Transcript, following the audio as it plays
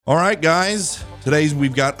All right, guys. Today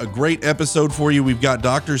we've got a great episode for you. We've got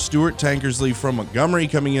Dr. Stuart Tankersley from Montgomery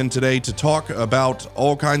coming in today to talk about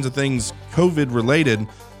all kinds of things COVID related.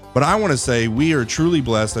 But I want to say we are truly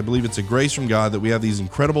blessed. I believe it's a grace from God that we have these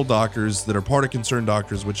incredible doctors that are part of Concerned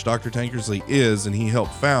Doctors, which Dr. Tankersley is, and he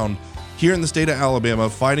helped found here in the state of Alabama,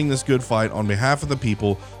 fighting this good fight on behalf of the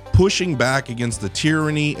people, pushing back against the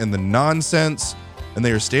tyranny and the nonsense. And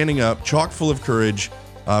they are standing up, chock full of courage,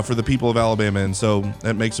 for the people of Alabama. And so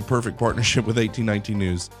that makes a perfect partnership with 1819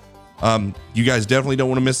 News. You guys definitely don't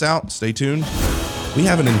want to miss out. Stay tuned. We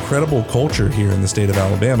have an incredible culture here in the state of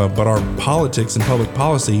Alabama, but our politics and public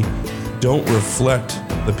policy don't reflect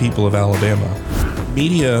the people of Alabama.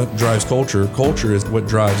 Media drives culture. Culture is what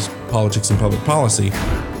drives politics and public policy.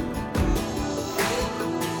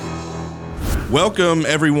 Welcome,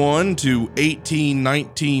 everyone, to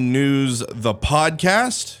 1819 News, the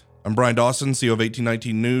podcast. I'm Brian Dawson, CEO of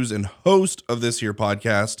 1819 News and host of this here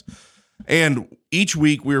podcast. And each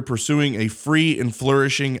week we are pursuing a free and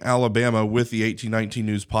flourishing Alabama with the 1819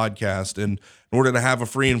 News podcast. And in order to have a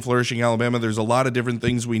free and flourishing Alabama, there's a lot of different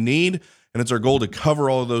things we need. And it's our goal to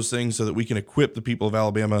cover all of those things so that we can equip the people of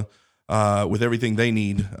Alabama with everything they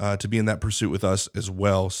need to be in that pursuit with us as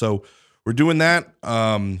well. So we're doing that.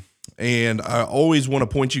 And I always want to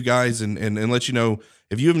point you guys and let you know,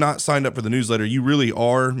 if you have not signed up for the newsletter, you really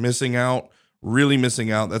are missing out, really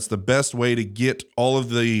missing out. That's the best way to get all of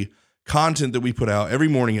the content that we put out every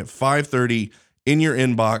morning at 5:30 in your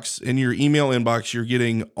inbox, in your email inbox. You're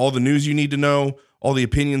getting all the news you need to know, all the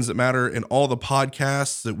opinions that matter, and all the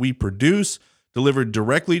podcasts that we produce delivered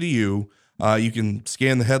directly to you. You can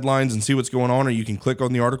scan the headlines and see what's going on, or you can click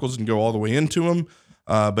on the articles and go all the way into them.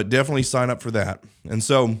 But definitely sign up for that. And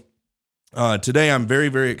so today I'm very,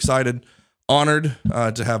 very excited, honored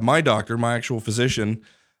to have my doctor, my actual physician,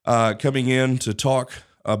 coming in to talk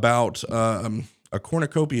about a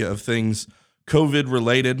cornucopia of things COVID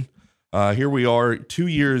related. Here we are 2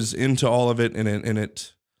 years into all of it, and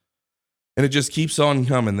it just keeps on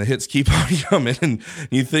coming. The hits keep on coming, and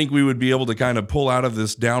you think we would be able to kind of pull out of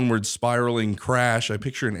this downward spiraling crash. I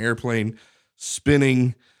picture an airplane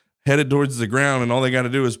spinning, headed towards the ground, and all they got to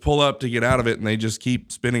do is pull up to get out of it, and they just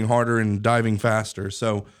keep spinning harder and diving faster.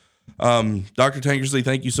 So Dr. Tankersley,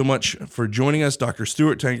 thank you so much for joining us. Dr.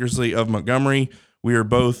 Stuart Tankersley of Montgomery. We are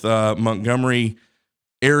both Montgomery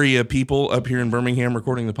area people up here in Birmingham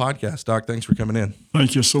recording the podcast. Doc, thanks for coming in.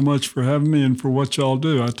 Thank you so much for having me and for what y'all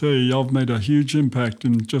do. I tell you, y'all have made a huge impact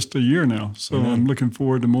in just a year now. So I'm looking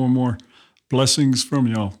forward to more and more blessings from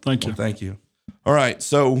y'all. Thank you. Well, thank you. All right.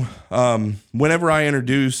 So whenever I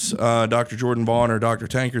introduce Dr. Jordan Vaughn or Dr.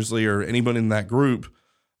 Tankersley or anybody in that group,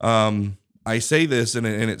 I say this and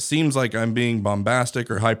it seems like I'm being bombastic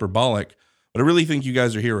or hyperbolic, but I really think you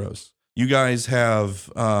guys are heroes. You guys have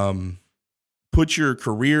put your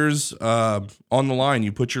careers on the line.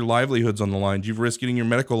 You put your livelihoods on the line. You've risked getting your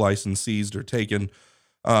medical license seized or taken,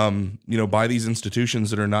 by these institutions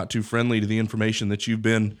that are not too friendly to the information that you've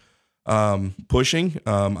been pushing.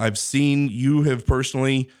 I've seen you have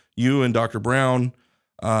personally, you and Dr. Brown,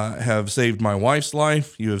 have saved my wife's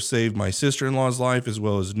life. You have saved my sister-in-law's life, as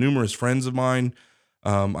well as numerous friends of mine.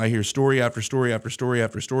 I hear story after story after story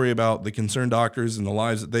after story about the Concerned Doctors and the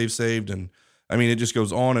lives that they've saved. And I mean, it just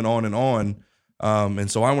goes on and on and on. And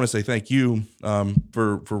so I want to say thank you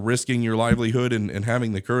for risking your livelihood and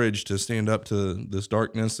having the courage to stand up to this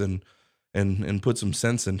darkness and put some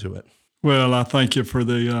sense into it. Well, I thank you for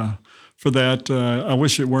that. I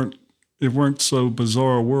wish it weren't so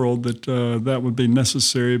bizarre a world that would be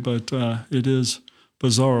necessary, but it is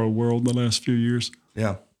bizarre world the last few years.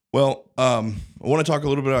 Yeah. Well, I want to talk a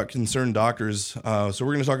little bit about Concerned Doctors. So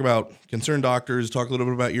we're going to talk about Concerned Doctors, talk a little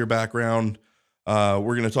bit about your background.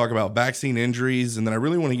 We're going to talk about vaccine injuries, and then I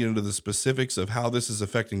really want to get into the specifics of how this is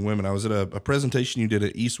affecting women. I was at a presentation you did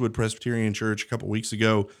at Eastwood Presbyterian Church a couple weeks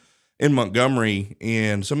ago in Montgomery,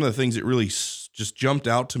 and some of the things that really just jumped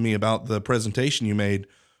out to me about the presentation you made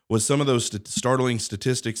was some of those startling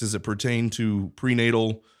statistics as it pertained to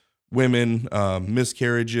prenatal women,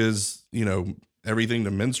 miscarriages, everything to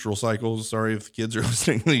menstrual cycles. Sorry if the kids are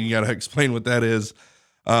listening, you got to explain what that is.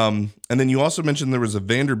 And then you also mentioned there was a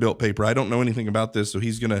Vanderbilt paper. I don't know anything about this, so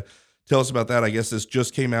he's going to tell us about that. I guess this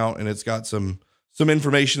just came out and it's got some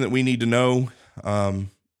information that we need to know. And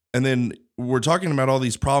then we're talking about all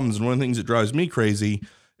these problems, and one of the things that drives me crazy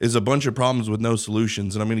is a bunch of problems with no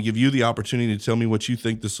solutions. And I'm going to give you the opportunity to tell me what you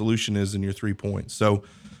think the solution is in your 3 points. So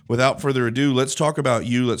without further ado, let's talk about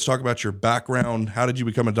you. Let's talk about your background. How did you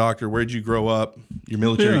become a doctor? Where did you grow up? Your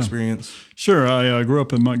military experience? Sure. I grew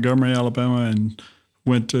up in Montgomery, Alabama, and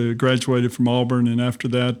graduated from Auburn. And after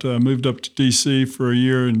that, moved up to D.C. for a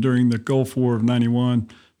year. And during the Gulf War of '91,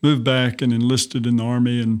 moved back and enlisted in the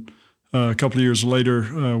Army, and a couple of years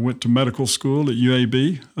later went to medical school at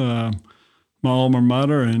UAB, my alma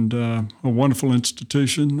mater, and a wonderful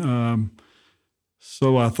institution.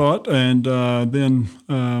 So I thought, and then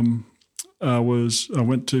I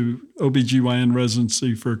went to OBGYN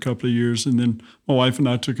residency for a couple of years, and then my wife and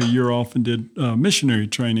I took a year off and did missionary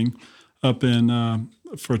training up in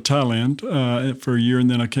for Thailand for a year, and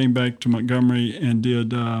then I came back to Montgomery and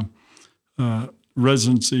did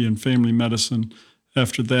residency in family medicine.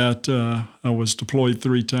 After that, I was deployed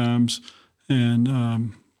 3 times, and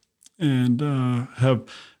have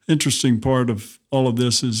interesting part of all of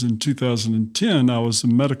this is in 2010, I was the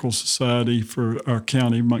medical society for our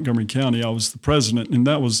county, Montgomery County. I was the president, and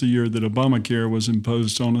that was the year that Obamacare was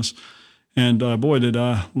imposed on us. And boy, did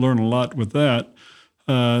I learn a lot with that.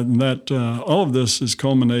 All of this has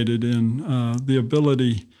culminated in the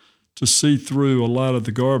ability to see through a lot of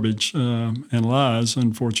the garbage and lies,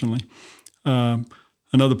 unfortunately.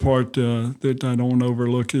 Another part that I don't want to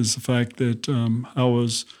overlook is the fact that I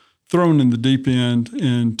was thrown in the deep end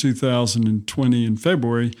in 2020 in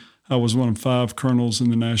February. I was one of 5 colonels in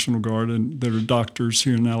the National Guard, and there are doctors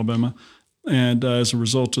here in Alabama. And as a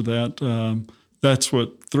result of that, that's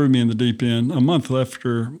what threw me in the deep end. A month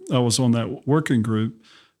after I was on that working group,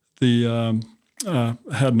 had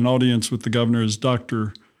an audience with the governor as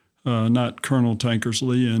Dr. Not Colonel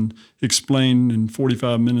Tankersley, and explained in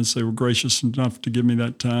 45 minutes. They were gracious enough to give me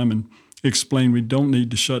that time and explained we don't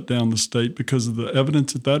need to shut down the state because of the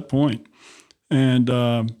evidence at that point. And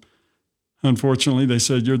unfortunately, they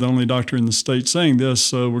said, you're the only doctor in the state saying this,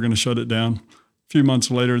 so we're going to shut it down. A few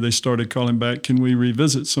months later, they started calling back, can we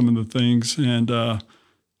revisit some of the things? And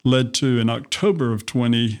led to, in October of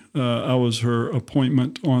 20, I was her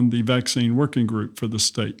appointment on the vaccine working group for the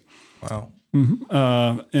state. Wow.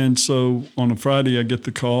 Mm-hmm. And so on a Friday, I get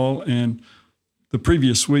the call, and the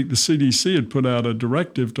previous week, the CDC had put out a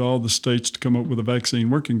directive to all the states to come up with a vaccine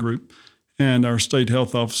working group, and our state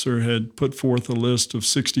health officer had put forth a list of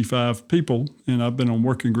 65 people, and I've been on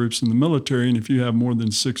working groups in the military, and if you have more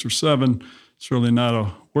than 6 or 7, it's really not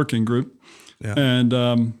a working group. Yeah. And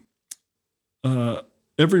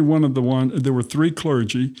every one of there were 3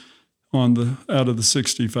 clergy out of the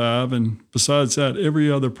 65, and besides that,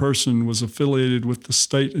 every other person was affiliated with the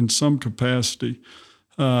state in some capacity,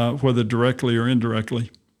 whether directly or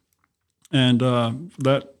indirectly. And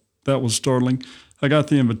that was startling. I got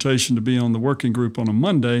the invitation to be on the working group on a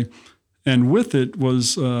Monday, and with it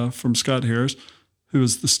was from Scott Harris, who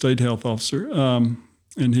is the state health officer,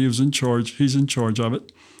 and he was in charge. He's in charge of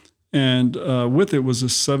it. And with it was a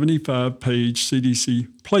 75-page CDC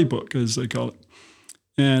playbook, as they call it.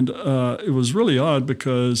 And it was really odd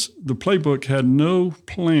because the playbook had no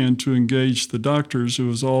plan to engage the doctors. It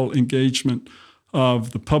was all engagement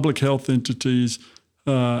of the public health entities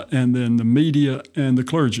and then the media and the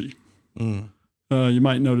clergy. Mm. You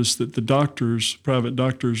might notice that the doctors, private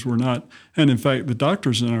doctors, were not. And in fact, the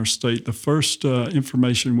doctors in our state, the first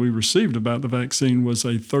information we received about the vaccine was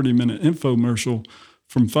a 30-minute infomercial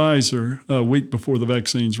from Pfizer a week before the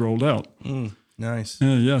vaccines rolled out. Mm, nice.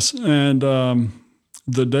 Yes. And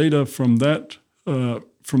the data from that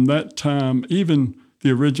time, even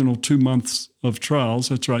the original 2 months of trials,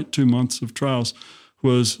 that's right, 2 months of trials,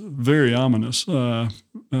 was very ominous.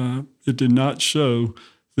 It did not show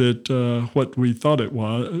that what we thought it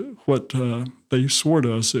was, what they swore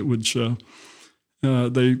to us it would show.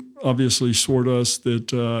 They obviously swore to us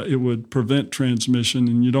that it would prevent transmission,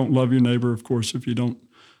 and you don't love your neighbor, of course, if you don't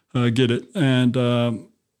get it, and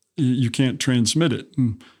you can't transmit it.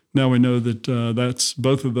 And now we know that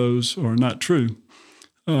both of those are not true.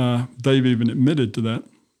 They've even admitted to that.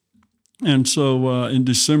 And so in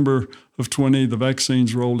December of 20, the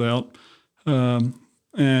vaccines rolled out.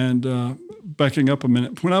 And backing up a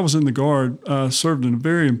minute, when I was in the Guard, I served in a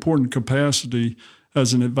very important capacity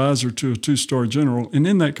as an advisor to a 2-star general. And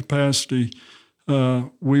in that capacity,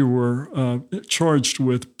 we were charged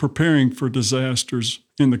with preparing for disasters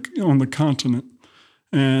on the continent.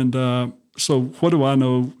 And so what do I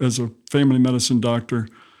know as a family medicine doctor?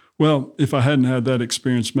 Well, if I hadn't had that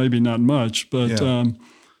experience, maybe not much, but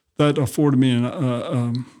that afforded me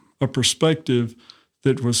a perspective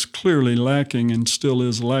that was clearly lacking and still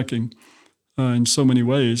is lacking in so many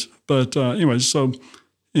ways. But anyway, so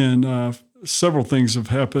several things have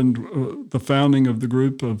happened. The founding of the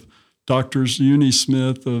group of doctors, Eunice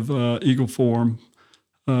Smith of Eagle Forum,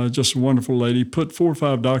 just a wonderful lady, put 4 or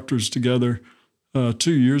 5 doctors together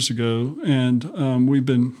 2 years ago, and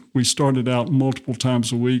we started out multiple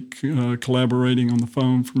times a week collaborating on the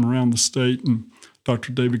phone from around the state, and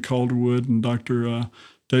Dr. David Calderwood and Dr.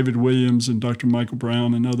 David Williams and Dr. Michael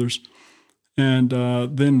Brown and others. And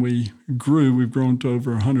then we grew. We've grown to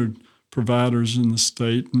over 100 providers in the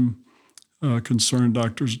state, and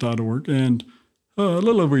concerneddoctors.org. And a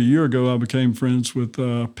little over a year ago, I became friends with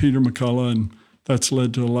Peter McCullough, and that's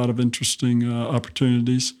led to a lot of interesting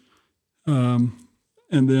opportunities.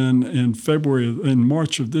 And then in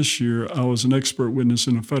March of this year, I was an expert witness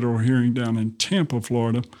in a federal hearing down in Tampa,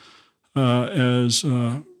 Florida,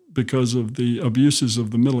 because of the abuses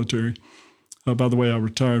of the military. By the way, I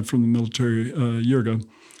retired from the military a year ago.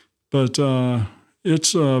 But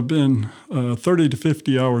it's been 30 to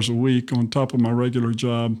 50 hours a week on top of my regular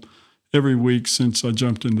job every week since I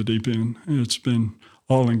jumped in the deep end. It's been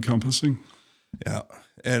all-encompassing. Yeah,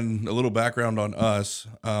 and a little background on us.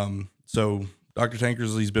 So Dr.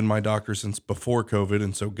 Tankersley's been my doctor since before COVID,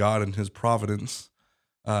 and so God in his providence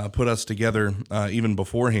put us together even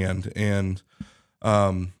beforehand. And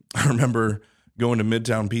I remember going to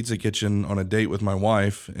Midtown Pizza Kitchen on a date with my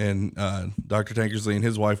wife, and Dr. Tankersley and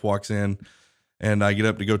his wife walks in, and I get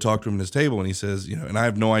up to go talk to him at his table, and he says, and I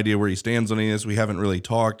have no idea where he stands on any of this. We haven't really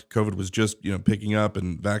talked. COVID was just, picking up,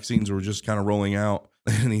 and vaccines were just kind of rolling out.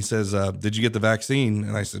 And he says, did you get the vaccine?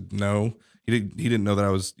 And I said, no. He didn't know that I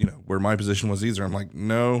was, where my position was either. I'm like,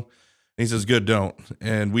 no. And he says, good, don't.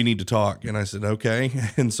 And we need to talk. And I said, okay.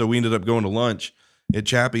 And so we ended up going to lunch at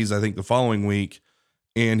Chappie's, I think the following week.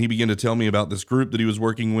 And he began to tell me about this group that he was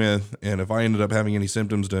working with. And if I ended up having any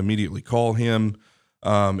symptoms, to immediately call him.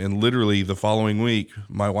 And literally the following week,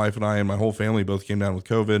 my wife and I and my whole family both came down with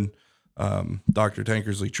COVID. Dr.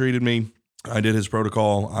 Tankersley treated me. I did his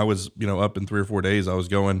protocol. I was, up in 3 or 4 days. I was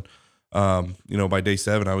going, by day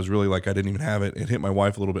 7, I was really like, I didn't even have it. It hit my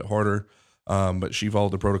wife a little bit harder. But she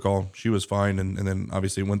followed the protocol. She was fine. And then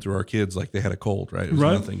obviously went through our kids like they had a cold, right? It was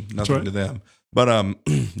nothing right. to them. But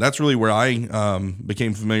that's really where I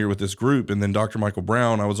became familiar with this group. And then Dr. Michael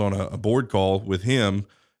Brown, I was on a board call with him,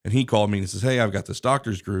 and he called me and says, hey, I've got this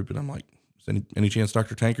doctor's group. And I'm like, is any chance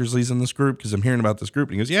Dr. Tankersley's in this group? Because I'm hearing about this group.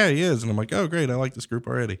 And he goes, yeah, he is. And I'm like, oh, great. I like this group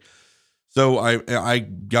already. So I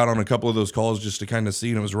got on a couple of those calls just to kind of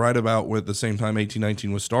see, and it was right about at the same time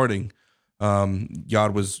 1819 was starting.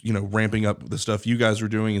 God was, ramping up the stuff you guys were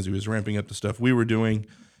doing as he was ramping up the stuff we were doing.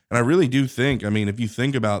 And I really do think, if you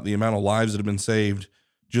think about the amount of lives that have been saved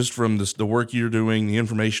just from the work you're doing, the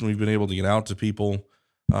information we've been able to get out to people,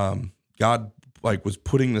 God was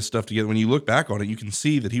putting this stuff together. When you look back on it, you can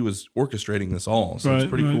see that he was orchestrating this all. So it's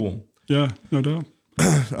pretty cool. Yeah, no doubt.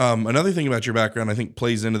 Another thing about your background, I think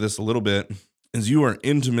plays into this a little bit, is you are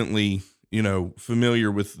intimately,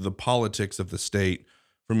 familiar with the politics of the state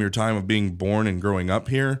from your time of being born and growing up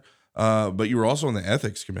here. But you were also on the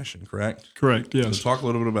Ethics Commission, correct? Correct, yes. So talk a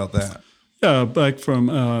little bit about that. Yeah, back from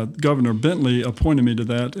Governor Bentley appointed me to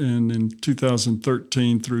that, and in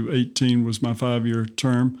 2013 through 18 was my 5-year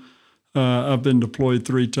term. I've been deployed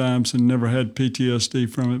 3 times and never had PTSD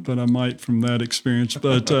from it, but I might from that experience.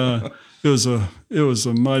 But it was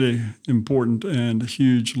a mighty important and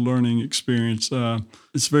huge learning experience.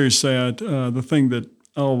 It's very sad. The thing that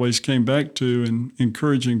I always came back to and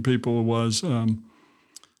encouraging people was,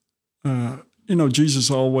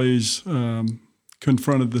 Jesus always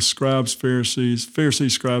confronted the scribes,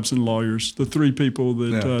 Pharisees, scribes, and lawyers, the 3 people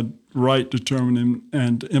that write, determine,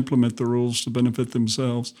 and implement the rules to benefit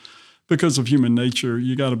themselves. Because of human nature,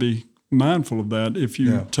 you got to be mindful of that if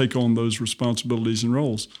you take on those responsibilities and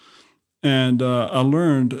roles. And I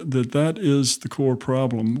learned that is the core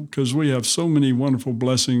problem, because we have so many wonderful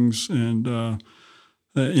blessings and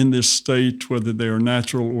in this state, whether they are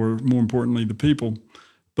natural or, more importantly, the people.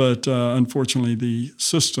 But unfortunately, the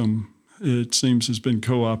system, it seems, has been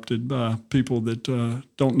co-opted by people that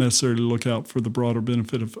don't necessarily look out for the broader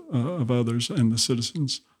benefit of others and the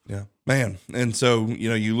citizens. Yeah, man. And so,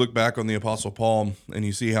 you look back on the Apostle Paul and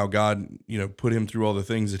you see how God, put him through all the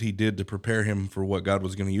things that he did to prepare him for what God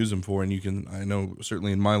was going to use him for. And I know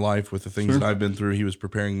certainly in my life with the things that I've been through, he was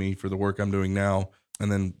preparing me for the work I'm doing now.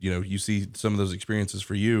 And then, you see some of those experiences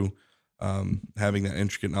for you, having that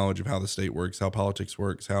intricate knowledge of how the state works, how politics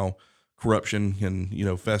works, how corruption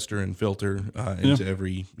can, fester and filter into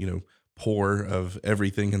every, pore of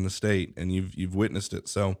everything in the state. And you've witnessed it.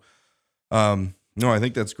 So, no, I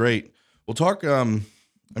think that's great. We'll talk. We're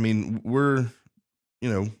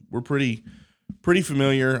pretty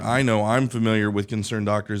familiar. I know I'm familiar with concerned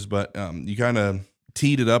doctors, but you kind of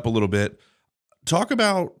teed it up a little bit. Talk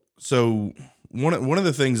about, so one of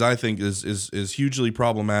the things I think is hugely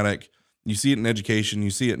problematic. You see it in education,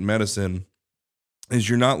 you see it in medicine, is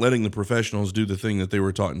you're not letting the professionals do the thing that they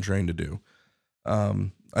were taught and trained to do.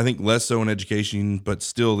 I think less so in education, but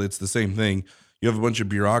still it's the same thing. You have a bunch of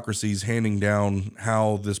bureaucracies handing down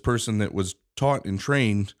how this person that was taught and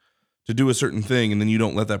trained to do a certain thing, and then you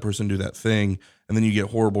don't let that person do that thing, and then you get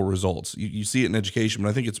horrible results. You see it in education, but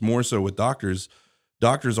I think it's more so with doctors.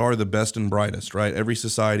 Doctors are the best and brightest, right? Every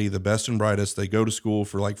society, the best and brightest, they go to school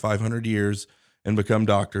for like 500 years and become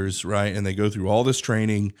doctors, right? And they go through all this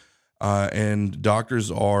training, and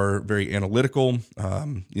doctors are very analytical.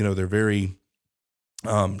 They're very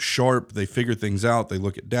sharp. They figure things out. They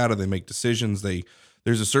look at data. They make decisions.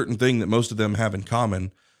 There's a certain thing that most of them have in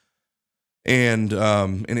common. And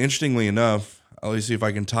interestingly enough, let me see if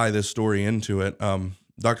I can tie this story into it.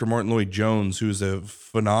 Dr. Martin Lloyd-Jones, who's a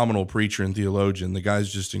phenomenal preacher and theologian, the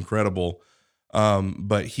guy's just incredible.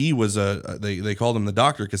 But he was they called him the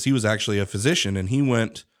doctor because he was actually a physician, and he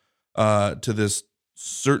went to this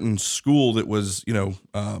certain school that was,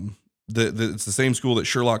 it's the same school that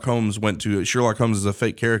Sherlock Holmes went to. Sherlock Holmes is a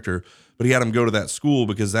fake character, but he had him go to that school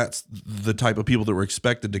because that's the type of people that were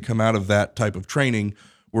expected to come out of that type of training,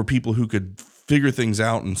 were people who could figure things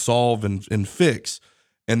out and solve and fix.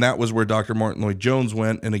 And that was where Dr. Martin Lloyd-Jones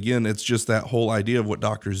went. And again, it's just that whole idea of what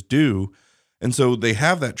doctors do. And so they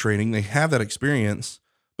have that training, they have that experience,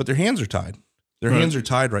 but their hands are tied. Their hands are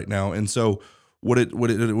tied right now. And so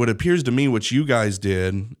what appears to me, what you guys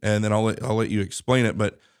did, and then I'll let you explain it,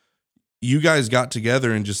 but you guys got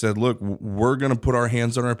together and just said, look, we're going to put our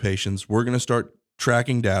hands on our patients. We're going to start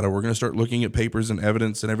tracking data. We're going to start looking at papers and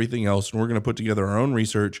evidence and everything else. And we're going to put together our own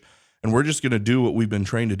research, and we're just going to do what we've been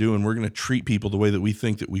trained to do. And we're going to treat people the way that we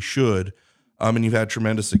think that we should. And you've had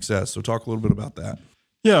tremendous success. So talk a little bit about that.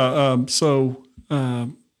 Yeah.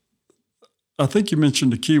 I think you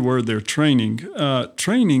mentioned a key word there, training.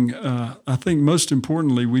 Training, I think most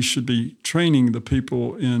importantly, we should be training the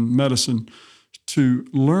people in medicine to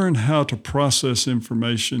learn how to process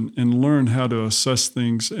information and learn how to assess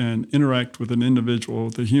things and interact with an individual,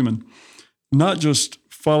 with a human, not just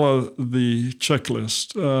follow the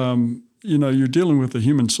checklist. You're dealing with a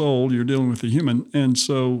human soul, you're dealing with a human. And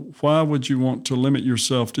so why would you want to limit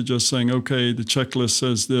yourself to just saying, okay, the checklist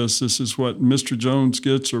says this is what Mr. Jones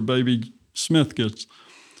gets or baby Smith gets?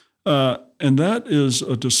 And that is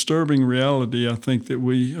a disturbing reality, I think, that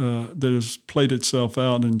has played itself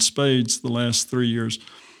out in spades the last 3 years.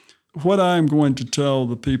 What I'm going to tell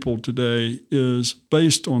the people today is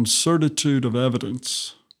based on certitude of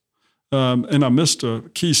evidence. And I missed a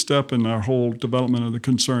key step in our whole development of the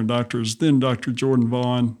Concerned Doctors. Then Dr. Jordan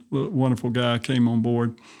Vaughn, a wonderful guy, came on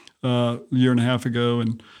board a year and a half ago,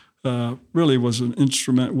 and really was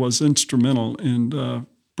instrumental in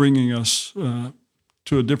bringing us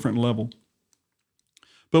to a different level.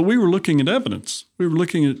 But we were looking at evidence. We were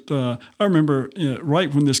looking at, I remember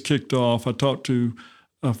right when this kicked off, I talked to,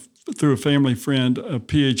 through a family friend, a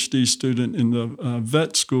PhD student in the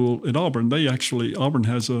vet school at Auburn. Auburn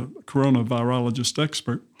has a coronavirologist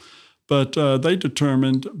expert. But they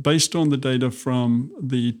determined, based on the data from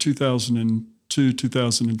the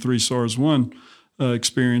 2002-2003 SARS-1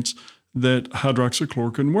 experience, that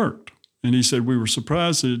hydroxychloroquine worked. And he said, we were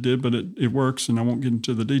surprised that it did, but it works, and I won't get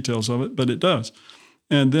into the details of it, but it does.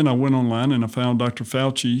 And then I went online and I found Dr.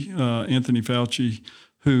 Fauci, Anthony Fauci,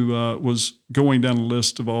 who was going down a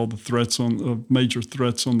list of all the major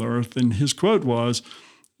threats on the earth. And his quote was,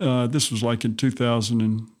 this was like in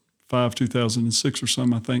 2005, 2006 or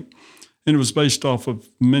something, I think. And it was based off of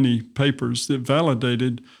many papers that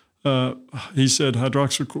validated, he said,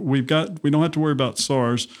 we don't have to worry about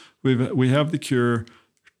SARS. We have the cure,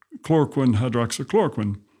 chloroquine,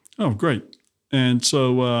 hydroxychloroquine. Oh, great. And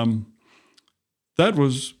so that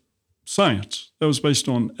was science. That was based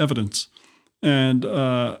on evidence. And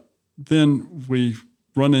then we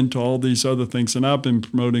run into all these other things. And I've been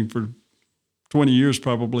promoting for 20 years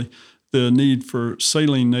probably the need for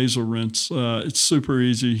saline nasal rinse. It's super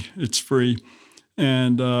easy. It's free.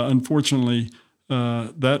 And unfortunately,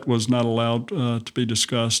 that was not allowed to be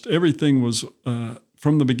discussed. Everything was,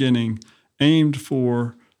 from the beginning, aimed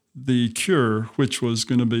for the cure, which was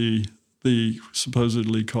going to be the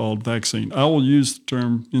supposedly called vaccine. I will use the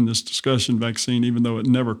term in this discussion vaccine, even though it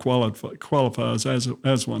never qualifies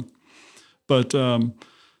as one. But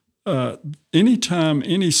anytime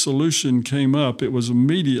any solution came up, it was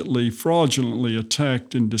immediately fraudulently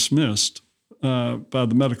attacked and dismissed by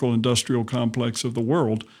the medical industrial complex of the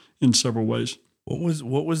world in several ways.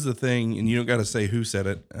 What was the thing, and you don't got to say who said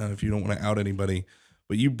it if you don't want to out anybody,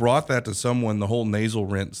 but you brought that to someone, the whole nasal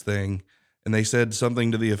rinse thing, and they said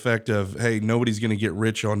something to the effect of, hey, nobody's going to get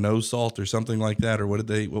rich on nose salt or something like that, or what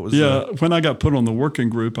was that? When I got put on the working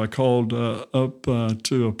group, I called up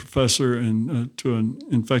to a professor and to an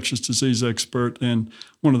infectious disease expert, and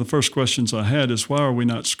one of the first questions I had is, why are we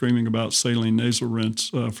not screaming about saline nasal rinse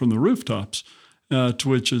from the rooftops? To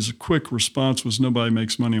which his quick response was, nobody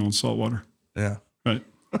makes money on salt water. Yeah. Right.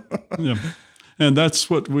 Yeah. And that's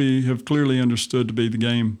what we have clearly understood to be the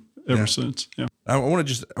game ever since. Yeah. I want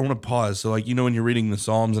to pause. So like, when you're reading the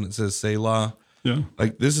Psalms and it says Selah, Yeah.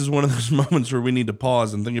 like this is one of those moments where we need to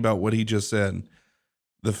pause and think about what he just said.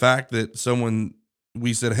 The fact that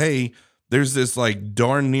we said, hey, there's this like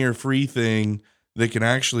darn near free thing that can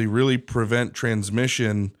actually really prevent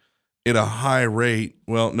transmission at a high rate.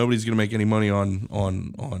 Well, nobody's going to make any money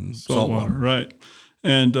on salt water. Right.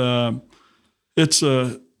 And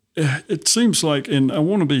it seems like, and I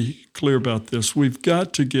want to be clear about this, we've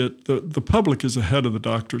got to get, the public is ahead of the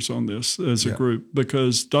doctors on this as a group,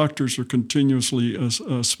 because doctors are continuously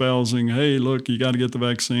espousing, hey, look, you got to get the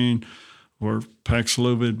vaccine or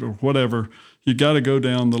Paxlovid or whatever. You got to go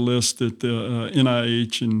down the list that the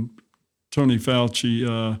NIH and Tony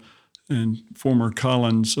Fauci and former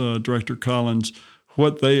Director Collins,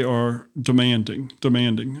 what they are demanding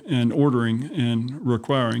and ordering and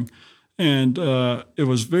requiring. And it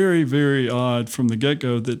was very, very odd from the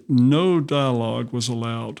get-go that no dialogue was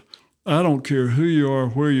allowed. I don't care who you are,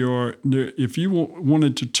 where you are. If you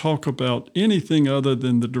wanted to talk about anything other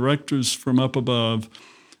than the directors from up above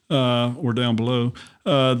or down below,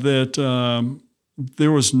 that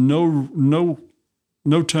there was no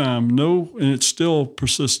time, and it still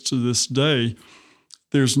persists to this day.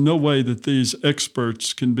 There's no way that these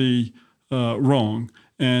experts can be wrong.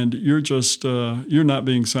 And you're just, you're not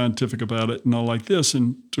being scientific about it and all like this.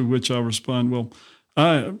 And to which I respond, well,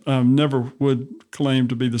 I never would claim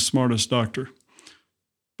to be the smartest doctor.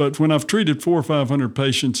 But when I've treated 400 or 500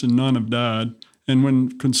 patients and none have died, and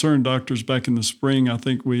when concerned doctors back in the spring, I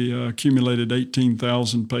think we accumulated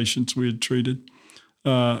 18,000 patients we had treated.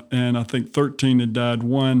 And I think 13 had died.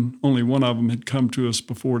 Only one of them had come to us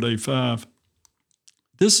before day 5.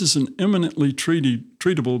 This is an eminently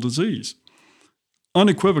treatable disease.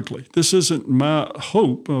 Unequivocally, this isn't my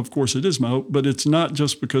hope. Of course, it is my hope, but it's not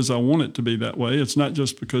just because I want it to be that way. It's not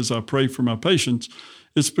just because I pray for my patients.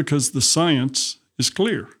 It's because the science is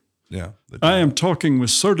clear. Yeah, I am talking with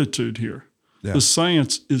certitude here. Yeah. The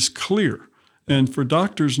science is clear. And for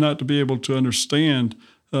doctors not to be able to understand,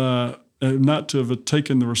 not to have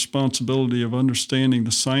taken the responsibility of understanding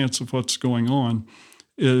the science of what's going on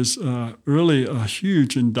is really a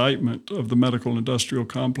huge indictment of the medical industrial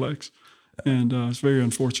complex. And it's very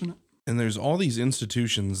unfortunate. And there's all these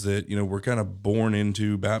institutions that, we're kind of born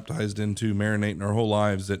into, baptized into, marinating our whole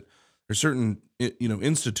lives, that there's certain,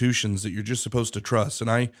 institutions that you're just supposed to trust. And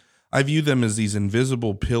I view them as these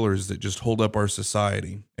invisible pillars that just hold up our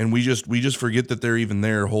society. And we just forget that they're even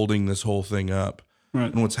there holding this whole thing up.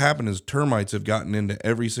 Right. And what's happened is termites have gotten into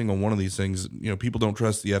every single one of these things. People don't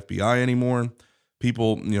trust the FBI anymore.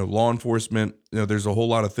 People, law enforcement, there's a whole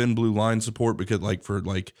lot of thin blue line support because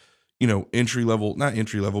not entry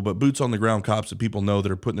level, but boots on the ground cops that people know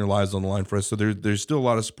that are putting their lives on the line for us. So there's still a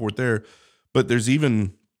lot of support there, but there's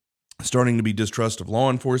even starting to be distrust of law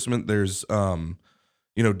enforcement. There's,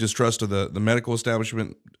 distrust of the medical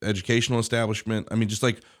establishment, educational establishment. I mean, just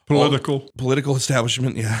like political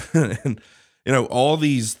establishment. Yeah. And, all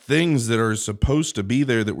these things that are supposed to be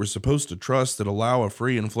there that we're supposed to trust that allow a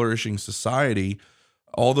free and flourishing society.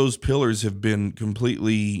 All those pillars have been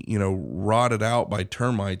completely, rotted out by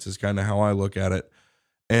termites is kind of how I look at it.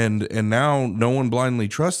 And now no one blindly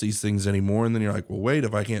trusts these things anymore. And then you're like, well, wait,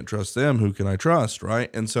 if I can't trust them, who can I trust?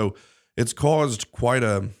 Right. And so it's caused quite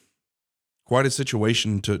a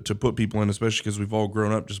situation to put people in, especially because we've all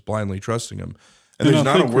grown up just blindly trusting them. And there's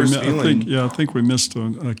not a worse feeling. I think we missed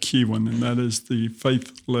a key one, and that is the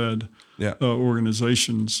faith-led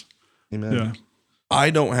organizations. Amen. Yeah.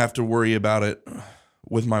 I don't have to worry about it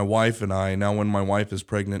with my wife and I. Now, when my wife is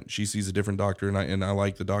pregnant, she sees a different doctor, and I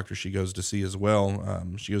like the doctor she goes to see as well.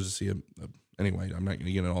 She goes to see anyway, I'm not going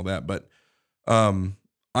to get into all that, but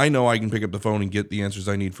I know I can pick up the phone and get the answers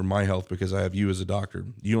I need for my health because I have you as a doctor.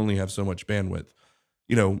 You only have so much bandwidth.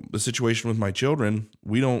 The situation with my children,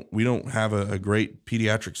 we don't have a great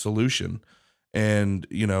pediatric solution. And,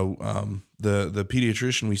 the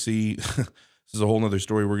pediatrician we see, this is a whole nother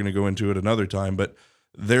story. We're going to go into it another time, but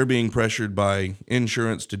they're being pressured by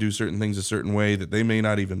insurance to do certain things a certain way that they may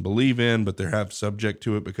not even believe in, but they're subject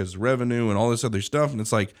to it because of revenue and all this other stuff. And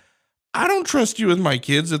it's like, I don't trust you with my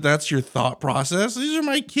kids if that's your thought process. These are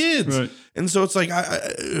my kids. Right. And so it's like,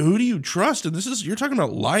 who do you trust? And you're talking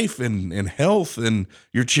about life and health and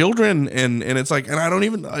your children. And it's like, and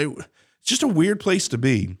it's just a weird place to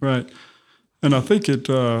be. Right. And I think it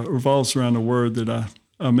revolves around a word that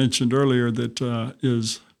I mentioned earlier that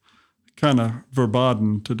is kind of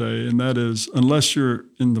verboten today. And that is, unless you're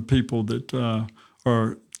in the people that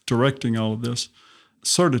are directing all of this,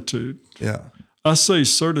 certitude. Yeah. I say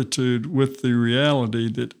certitude with the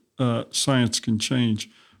reality that science can change.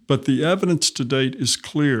 But the evidence to date is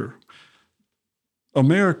clear.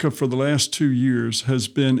 America for the last 2 years has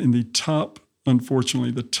been in the top,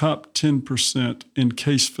 unfortunately, the top 10% in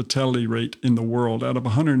case fatality rate in the world out of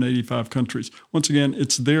 185 countries. Once again,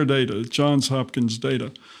 it's their data, Johns Hopkins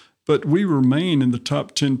data. But we remain in the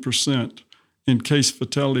top 10% in case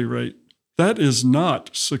fatality rate. That is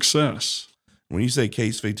not success. When you say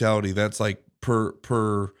case fatality, that's like per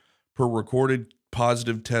recorded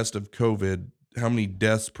positive test of COVID, how many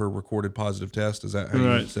deaths per recorded positive test? Is that how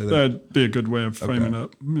you say that? That'd be a good way of framing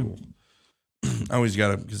up. Cool. I always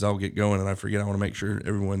got to, because I'll get going and I forget. I want to make sure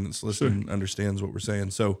everyone that's listening understands what we're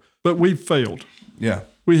saying. But we've failed. Yeah.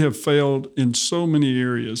 We have failed in so many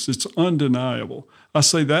areas. It's undeniable. I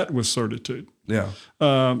say that with certitude. Yeah.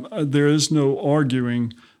 There is no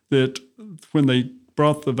arguing that when they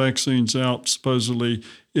brought the vaccines out, supposedly,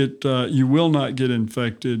 you will not get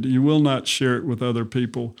infected. You will not share it with other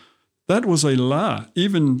people. That was a lie.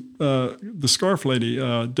 Even the scarf lady,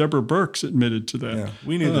 Deborah Birx, admitted to that. Yeah,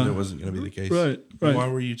 we knew that it wasn't going to be the case. Right. Why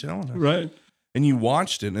were you telling us? Right. And you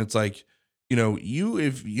watched it, and it's like,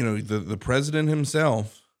 the president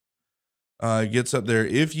himself gets up there,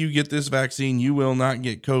 if you get this vaccine, you will not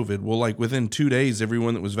get COVID. Well, like within 2 days,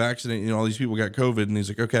 everyone that was vaccinated, all these people got COVID, and he's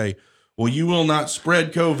like, okay, well, you will not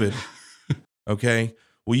spread COVID. Okay.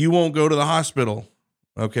 Well, you won't go to the hospital.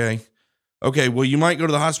 Okay. Okay, well, you might go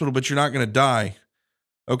to the hospital, but you're not going to die.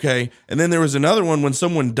 Okay, and then there was another one when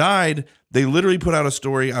someone died, they literally put out a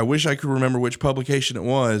story. I wish I could remember which publication it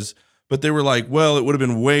was, but they were like, well, it would have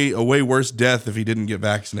been a way worse death if he didn't get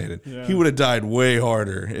vaccinated. Yeah. He would have died way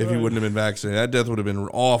harder if he wouldn't have been vaccinated. That death would have been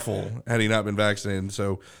awful had he not been vaccinated.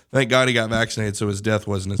 So thank God he got vaccinated, so his death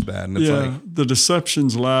wasn't as bad. And it's the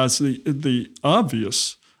deceptions, lies, the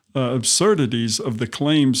obvious absurdities of the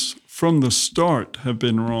claims from the start have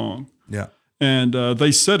been wrong. Yeah. And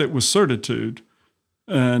they said it with certitude.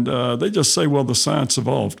 And they just say, well, the science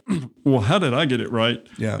evolved. Well, how did I get it right?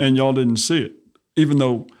 Yeah. And y'all didn't see it, even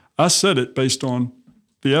though I said it based on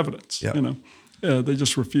the evidence. Yeah. They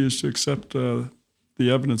just refuse to accept the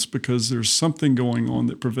evidence because there's something going on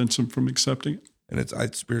that prevents them from accepting it. And it's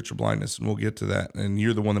spiritual blindness, and we'll get to that. And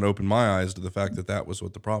you're the one that opened my eyes to the fact that was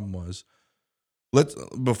what the problem was.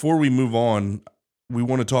 Before we move on, we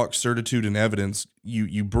want to talk certitude and evidence.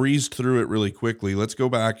 You breezed through it really quickly. Let's go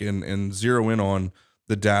back and zero in on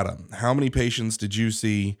the data. How many patients did you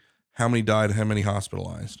see? How many died? How many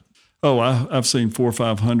hospitalized? Oh, I've seen 400 or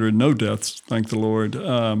 500, no deaths, thank the Lord.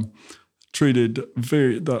 The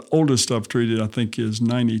oldest I've treated, I think, is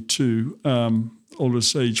 92,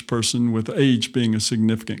 oldest age person, with age being a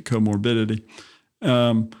significant comorbidity.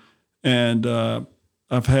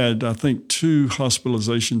 I've had, I think, 2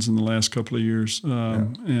 hospitalizations in the last couple of years.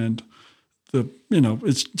 And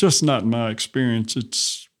it's just not my experience.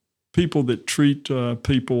 It's people that treat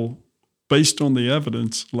people based on the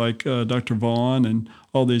evidence, like Dr. Vaughn and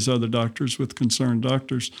all these other doctors with concerned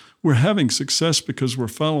doctors. We're having success because we're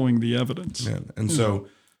following the evidence. Yeah. And so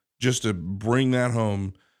just to bring that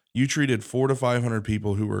home, you treated 400 to 500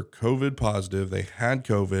 people who were COVID positive. They had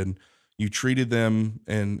COVID. You treated them,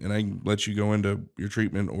 and I can let you go into your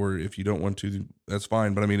treatment, or if you don't want to, that's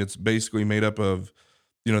fine. But I mean, it's basically made up of,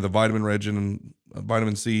 the vitamin regimen,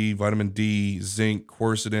 vitamin C, vitamin D, zinc,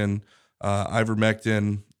 quercetin,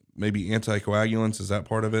 ivermectin, maybe anticoagulants. Is that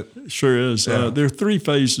part of it? Sure is. Yeah. There are 3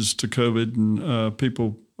 phases to COVID, and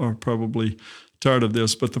people are probably tired of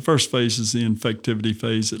this, but the first phase is the infectivity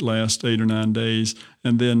phase. It lasts 8 or 9 days,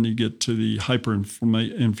 and then you get to the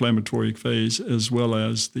hyperinflammatory phase, as well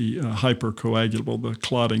as the hypercoagulable, the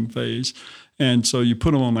clotting phase. And so you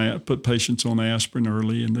put patients on aspirin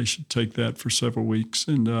early, and they should take that for several weeks.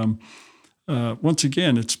 And once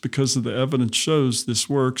again, it's because of the evidence shows this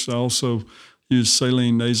works. I also use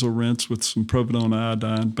saline nasal rinse with some providone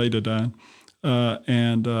iodine, betadine,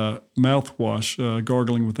 and mouthwash,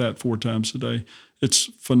 gargling with that 4 times a day.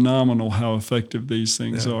 It's phenomenal how effective these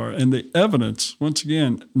things are. And the evidence, once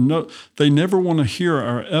again, they never want to hear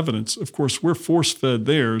our evidence. Of course, we're force-fed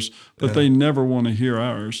theirs, but they never want to hear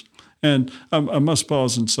ours. And I must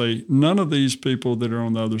pause and say, none of these people that are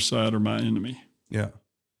on the other side are my enemy. Yeah.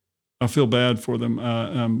 I feel bad for them.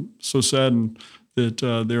 I'm so saddened that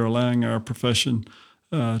they're allowing our profession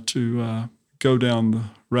to go down the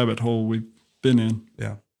rabbit hole we've been in.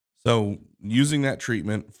 Yeah. So using that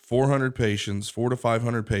treatment, 400 patients, 400 to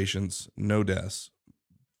 500 patients, no deaths,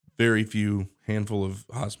 very few, handful of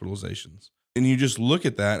hospitalizations. And you just look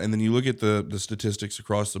at that, and then you look at the statistics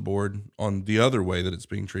across the board on the other way that it's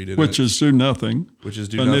being treated. Which is do nothing. Which is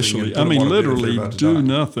do initially. nothing. I mean, literally do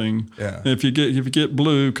nothing. Yeah. If you get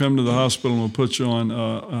blue, come to the hospital and we'll put you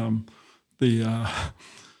on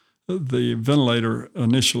the ventilator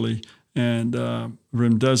initially, and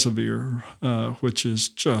remdesivir, which is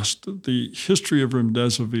just the history of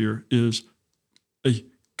remdesivir is a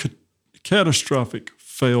catastrophic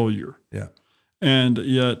failure. Yeah. And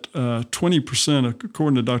yet 20%,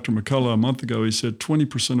 according to Dr. McCullough a month ago, he said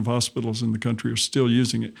 20% of hospitals in the country are still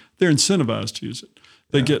using it. They're incentivized to use it.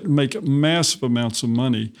 They make massive amounts of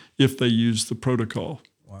money if they use the protocol.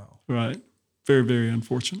 Wow. Right. Very, very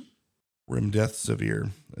unfortunate.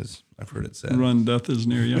 Remdesivir, as I've heard it said. Run death is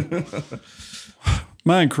near you.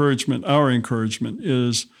 My encouragement, our encouragement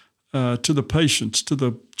is to the patients, to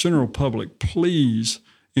the general public, please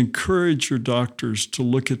encourage your doctors to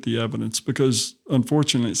look at the evidence, because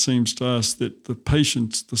unfortunately it seems to us that the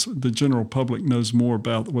patients, the general public knows more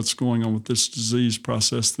about what's going on with this disease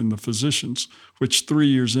process than the physicians, which 3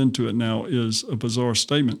 years into it now is a bizarre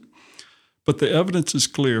statement. But the evidence is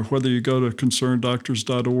clear, whether you go to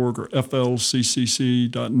concerneddoctors.org or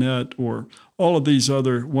flccc.net or all of these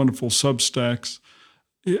other wonderful substacks.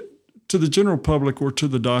 To the general public or to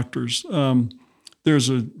the doctors, there's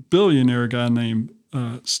a billionaire guy named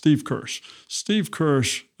Steve Kirsch. Steve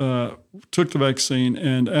Kirsch took the vaccine,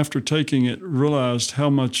 and after taking it, realized how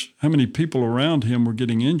many people around him were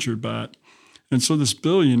getting injured by it. And so this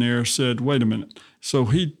billionaire said, wait a minute. So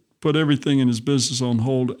he put everything in his business on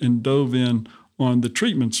hold and dove in on the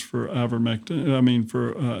treatments for ivermectin,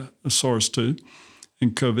 for SARS-2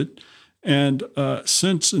 and COVID. And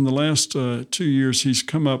since in the last 2 years, he's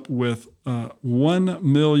come up with $1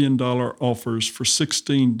 million offers for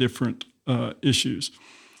 16 different issues.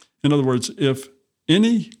 In other words, if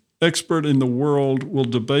any expert in the world will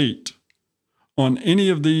debate on any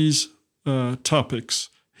of these topics,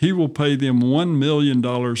 he will pay them $1 million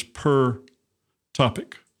per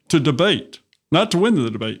topic to debate, not to win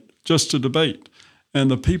the debate, just to debate.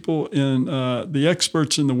 And the people the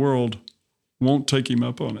experts in the world won't take him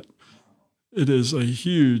up on it. It is a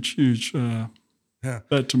huge, huge,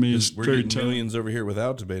 that to me is we're very getting telling. millions over here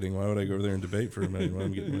without debating. Why would I go over there and debate for a million? Well,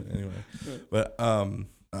 I'm getting it anyway. But I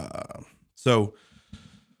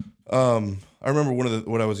remember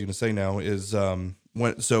what I was going to say now is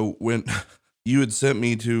when you had sent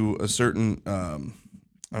me to a certain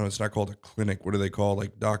I don't know, it's not called a clinic. What do they call,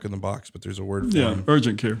 like doc in the box? But there's a word for them.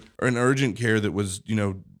 Urgent care. Or an urgent care that was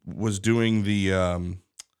doing the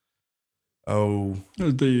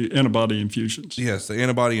the antibody infusions. Yes, the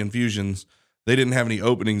antibody infusions. They didn't have any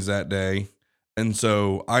openings that day. And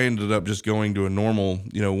so I ended up just going to a normal,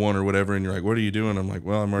 one or whatever. And you're like, what are you doing? I'm like,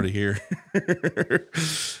 well, I'm already here.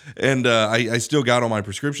 And I still got all my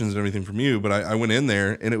prescriptions and everything from you. But I went in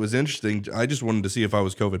there and it was interesting. I just wanted to see if I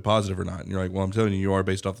was COVID positive or not. And you're like, well, I'm telling you are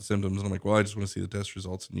based off the symptoms. And I'm like, well, I just want to see the test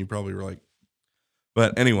results. And you probably were like,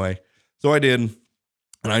 but anyway, so I did.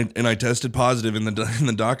 And I tested positive, and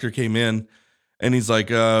the doctor came in and he's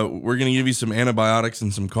like, we're going to give you some antibiotics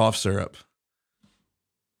and some cough syrup.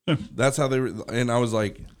 That's how they were. And I was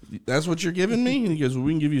like, that's what you're giving me? And he goes, well,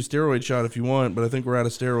 we can give you a steroid shot if you want, but I think we're out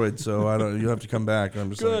of steroids, so you have to come back. And I'm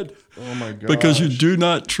just like, oh my God. Because you do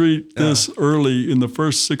not treat this early in the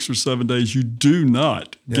first 6 or 7 days. You do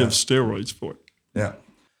not give steroids for it. Yeah.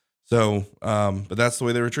 So, but that's the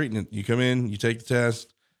way they were treating it. You come in, you take the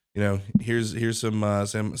test, here's some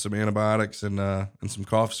antibiotics and some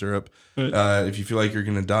cough syrup. Right. If you feel like you're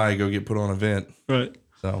going to die, go get put on a vent. Right.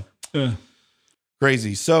 So, yeah.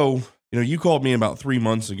 Crazy. So, you called me about 3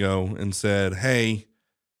 months ago and said, hey,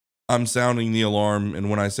 I'm sounding the alarm. And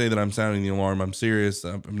when I say that I'm sounding the alarm, I'm serious.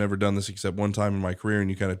 I've never done this except one time in my career. And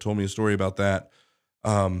you kind of told me a story about that.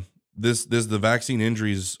 The vaccine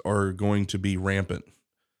injuries are going to be rampant.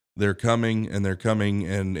 They're coming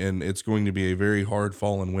and it's going to be a very hard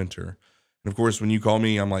fall and winter. And of course, when you call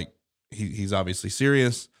me, I'm like, he's obviously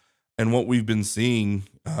serious. And what we've been seeing,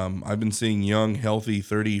 I've been seeing young, healthy,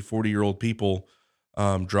 30, 40-year-old people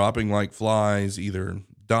dropping like flies, either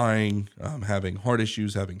dying, having heart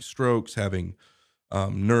issues, having strokes, having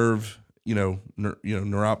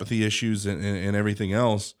neuropathy issues and everything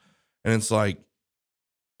else. And it's like,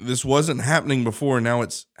 this wasn't happening before. Now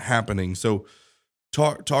it's happening. So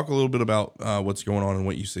talk a little bit about what's going on and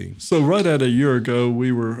what you see. So right at a year ago,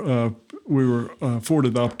 we were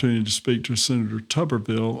afforded the opportunity to speak to Senator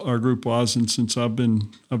Tuberville. Our group was, and since I've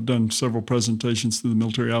done several presentations to the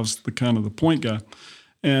military, I was the point guy.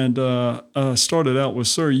 And I started out with,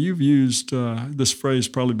 sir, you've used this phrase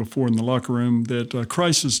probably before in the locker room, that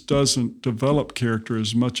crisis doesn't develop character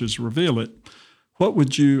as much as reveal it. How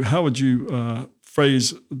would you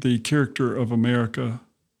phrase the character of America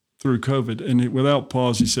through COVID? And without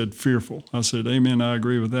pause, he said, fearful. I said, amen, I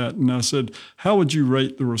agree with that. And I said, how would you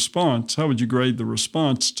rate the response? How would you grade the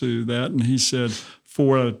response to that? And he said,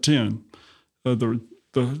 4 out of 10.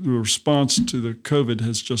 the response to the COVID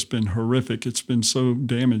has just been horrific. It's been so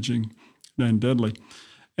damaging and deadly.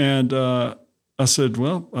 And I said,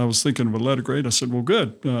 well, I was thinking of a letter grade. I said, well,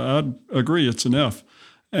 good. I'd agree it's an F.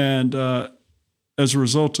 And as a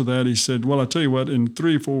result of that, he said, well, I tell you what, in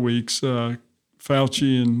 3 or 4 weeks,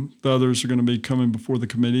 Fauci and the others are going to be coming before the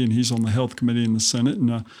committee, and he's on the health committee in the Senate,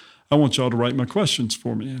 and I want y'all to write my questions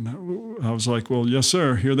for me. And I was like, well, yes,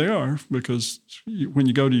 sir, here they are, because when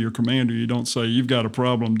you go to your commander, you don't say, you've got a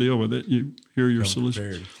problem, deal with it. You hear your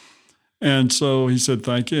solution. And so he said,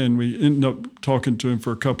 thank you. And we ended up talking to him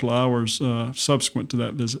for a couple of hours subsequent to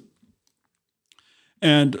that visit.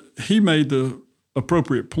 And he made the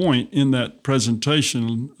appropriate point in that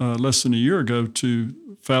presentation less than a year ago to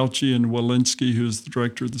Fauci and Walensky, who is the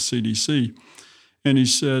director of the CDC. And he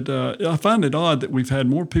said, I find it odd that we've had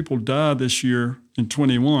more people die this year in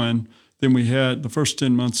 21 than we had the first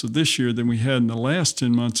 10 months of this year than we had in the last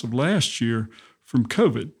 10 months of last year from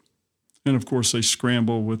COVID. And of course, they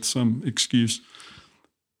scramble with some excuse.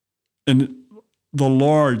 And the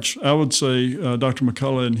large, I would say, Dr.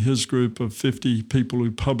 McCullough and his group of 50 people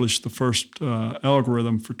who published the first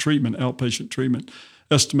algorithm for treatment, outpatient treatment,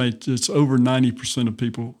 estimate it's over 90% of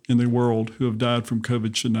people in the world who have died from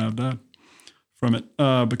COVID should not have died from it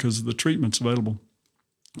because of the treatments available.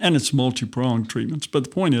 And it's multi-pronged treatments. But the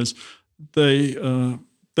point is, they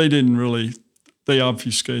didn't really, they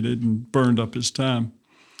obfuscated and burned up his time.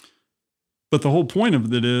 But the whole point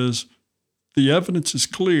of it is the evidence is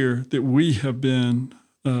clear that we have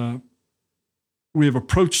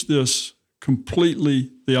approached this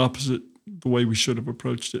completely the opposite the way we should have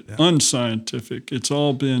approached it. Yeah. Unscientific. It's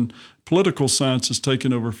all been political science has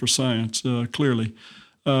taken over for science, clearly.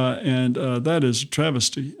 And that is a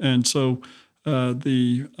travesty. And so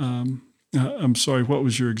I'm sorry, what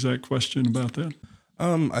was your exact question about that?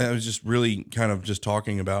 I was just really kind of just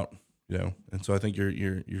talking about, and so I think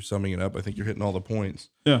you're summing it up. I think you're hitting all the points.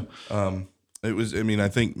 Yeah. I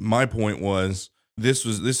think my point was this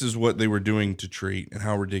is what they were doing to treat and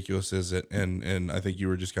how ridiculous is it? And I think you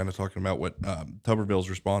were just kind of talking about what Tuberville's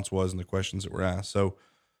response was and the questions that were asked. So,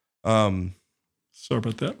 sorry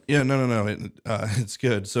about that. Yeah, no. It's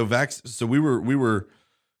good. So we were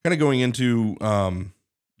kind of going into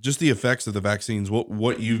just the effects of the vaccines,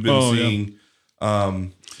 what you've been seeing,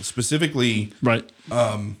 specifically. Right.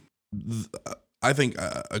 I think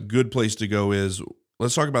a good place to go is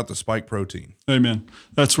let's talk about the spike protein. Amen.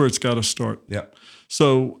 That's where it's got to start. Yeah.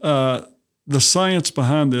 So the science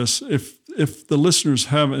behind this, if the listeners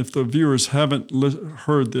haven't, if the viewers haven't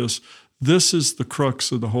heard this, this is the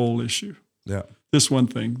crux of the whole issue. Yeah. This one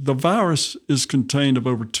thing. The virus is contained of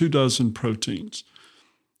over 24 proteins.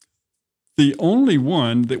 The only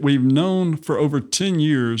one that we've known for over 10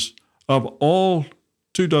 years of all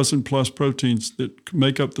 24 plus proteins that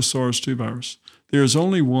make up the SARS-2 virus, there is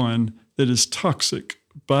only one that is toxic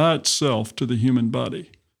by itself to the human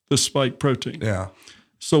body, the spike protein. Yeah.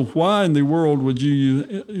 So why in the world would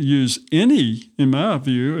you use any, in my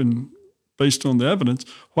view, and based on the evidence,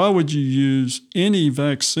 why would you use any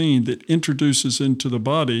vaccine that introduces into the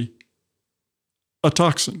body a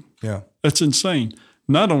toxin? Yeah. That's insane.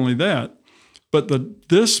 Not only that, but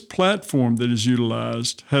this platform that is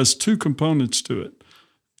utilized has two components to it.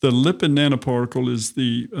 The lipid nanoparticle is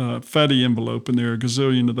the fatty envelope, and there are a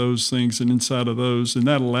gazillion of those things, and inside of those, and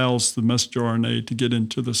that allows the messenger RNA to get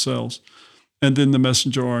into the cells. And then the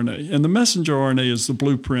messenger RNA. And the messenger RNA is the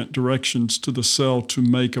blueprint directions to the cell to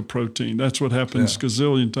make a protein. That's what happens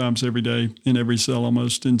gazillion times every day in every cell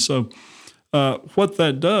almost. And so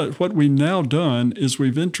what we've now done is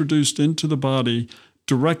we've introduced into the body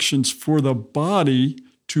directions for the body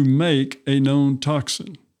to make a known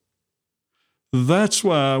toxin. That's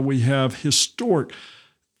why we have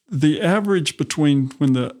the average between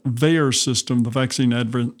when the VAERS system, the Vaccine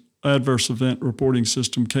Adverse Event Reporting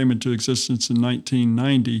System, came into existence in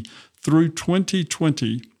 1990 through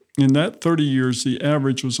 2020, in that 30 years, the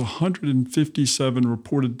average was 157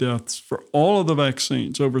 reported deaths for all of the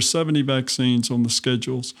vaccines, over 70 vaccines on the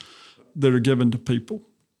schedules that are given to people.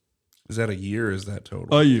 Is that a year or is that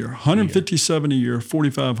total? A year. 157 a year,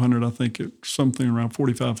 4,500, I think something around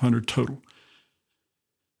 4,500 total.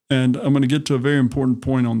 And I'm going to get to a very important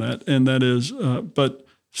point on that, and that is, but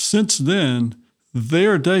since then,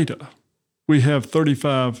 their data, we have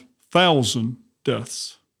 35,000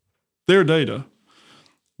 deaths. Their data,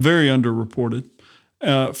 very underreported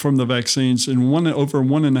from the vaccines, and over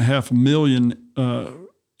 1.5 million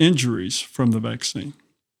injuries from the vaccine.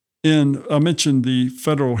 And I mentioned the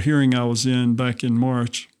federal hearing I was in back in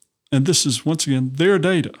March, and this is, once again, their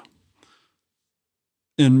data.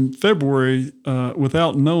 in February,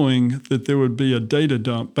 without knowing that there would be a data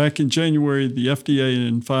dump. Back in January, the FDA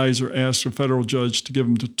and Pfizer asked a federal judge to give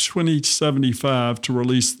them to 2075 to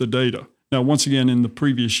release the data. Now, once again, in the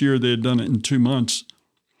previous year, they had done it in 2 months.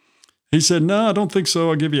 He said, no, I don't think so.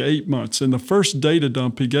 I'll give you 8 months. And the first data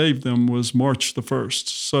dump he gave them was March the 1st.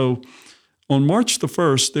 So on March the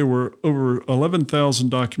 1st, there were over 11,000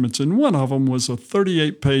 documents, and one of them was a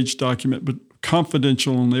 38-page document, but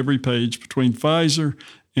confidential on every page between Pfizer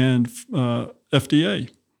and FDA.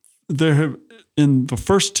 There have, in the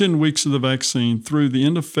first 10 weeks of the vaccine through the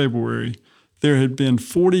end of February, there had been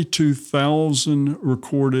 42,000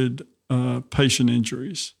 recorded patient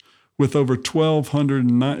injuries, with over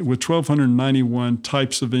 1,291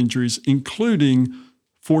 types of injuries, including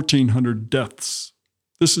 1,400 deaths.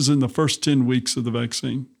 This is in the first 10 weeks of the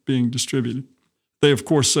vaccine being distributed. They, of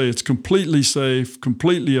course, say it's completely safe,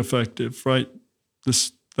 completely effective, right?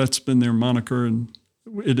 That's been their moniker, and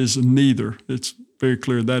it is neither. It's very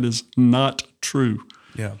clear that is not true.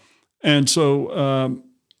 Yeah. And so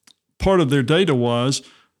part of their data was,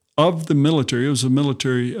 of the military, it was a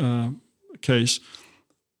military case.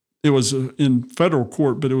 It was in federal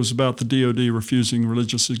court, but it was about the DOD refusing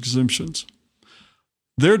religious exemptions.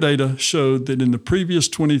 Their data showed that in the previous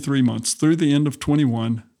 23 months, through the end of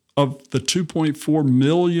 21, of the 2.4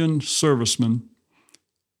 million servicemen,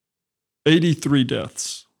 83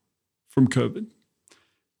 deaths from COVID.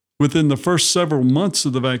 Within the first several months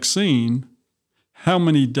of the vaccine, how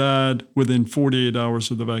many died within 48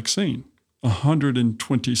 hours of the vaccine?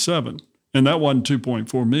 127. And that wasn't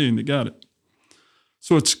 2.4 million that got it.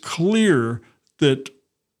 So it's clear that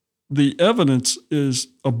the evidence is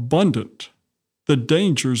abundant, the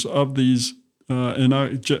dangers of these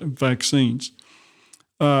vaccines.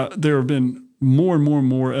 There have been more and more and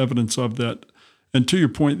more evidence of that. And to your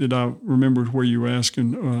point that I remembered where you were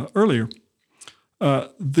asking earlier,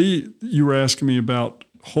 you were asking me about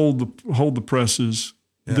hold the presses.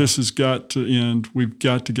 Yeah. This has got to end. We've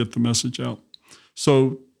got to get the message out.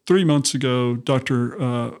 So 3 months ago,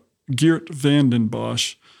 Dr. Geert Vanden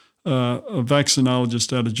Bosch, a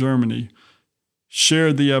vaccinologist out of Germany,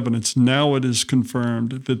 shared the evidence. Now it is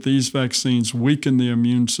confirmed that these vaccines weaken the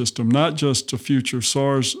immune system, not just to future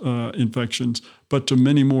SARS infections, but to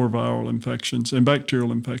many more viral infections and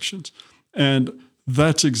bacterial infections. And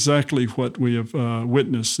that's exactly what we have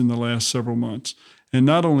witnessed in the last several months. And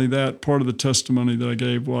not only that, part of the testimony that I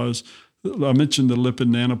gave was, I mentioned the lipid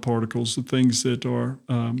nanoparticles, the things that are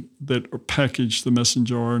packaged the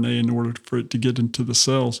messenger RNA in order for it to get into the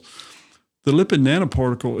cells. The lipid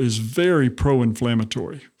nanoparticle is very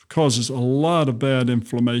pro-inflammatory, causes a lot of bad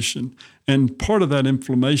inflammation, and part of that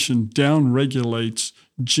inflammation downregulates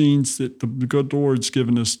genes that the good Lord's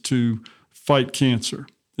given us to fight cancer,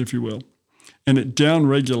 if you will, and it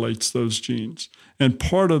downregulates those genes. And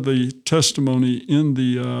part of the testimony in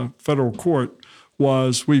the federal court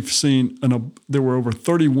was we've seen there were over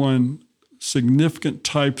 31 significant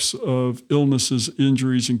types of illnesses,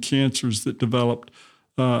 injuries, and cancers that developed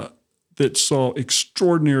that saw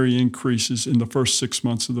extraordinary increases in the first 6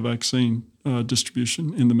 months of the vaccine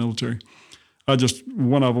distribution in the military.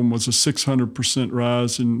 One of them was a 600%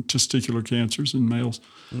 rise in testicular cancers in males,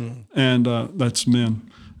 and that's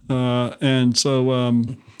men. And so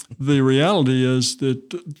the reality is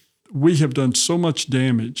that we have done so much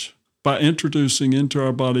damage by introducing into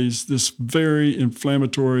our bodies this very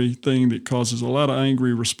inflammatory thing that causes a lot of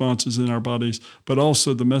angry responses in our bodies, but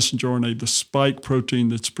also the messenger RNA, the spike protein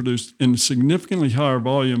that's produced in significantly higher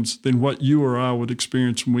volumes than what you or I would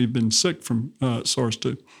experience when we've been sick from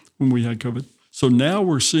SARS-2, when we had COVID. So now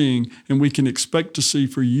we're seeing, and we can expect to see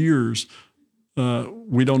for years,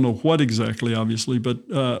 we don't know what exactly, obviously,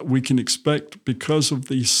 but we can expect, because of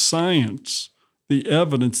the science, the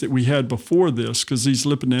evidence that we had before this, because these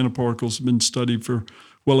lipid nanoparticles have been studied for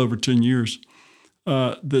well over 10 years,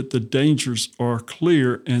 that the dangers are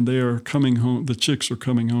clear and they are coming home, the chicks are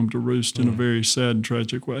coming home to roost in a very sad and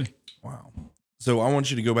tragic way. Wow. So I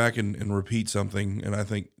want you to go back and repeat something, and I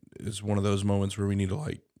think it's one of those moments where we need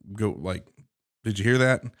to did you hear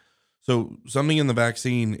that? So something in the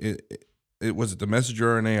vaccine, it was the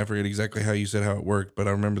messenger RNA, I forget exactly how you said how it worked, but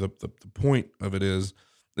I remember the point of it is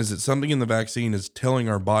that something in the vaccine is telling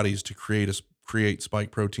our bodies to create spike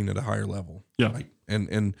protein at a higher level. Yeah.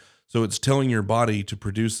 And so it's telling your body to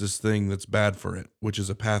produce this thing that's bad for it, which is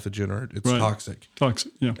a pathogen or it's toxic.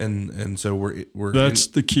 Toxic, yeah. And so we're that's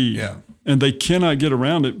the key. Yeah. And they cannot get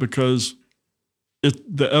around it because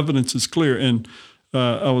the evidence is clear. And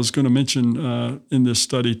I was going to mention in this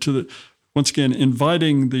study once again,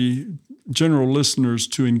 inviting the general listeners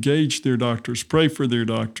to engage their doctors, pray for their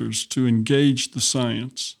doctors, to engage the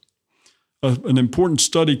science. an important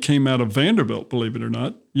study came out of Vanderbilt, believe it or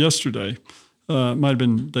not, yesterday. It might have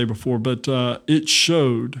been the day before, but it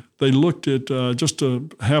showed, they looked at just a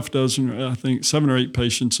half dozen, I think 7 or 8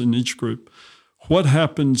 patients in each group. What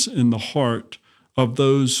happens in the heart of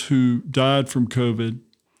those who died from COVID?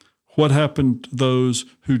 What happened to those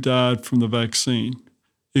who died from the vaccine?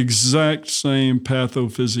 Exact same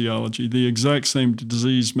pathophysiology, the exact same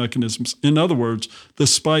disease mechanisms. In other words, the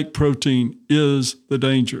spike protein is the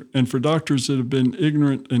danger. And for doctors that have been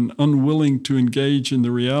ignorant and unwilling to engage in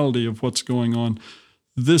the reality of what's going on,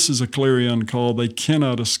 this is a clarion call. They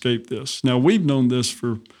cannot escape this. Now, we've known this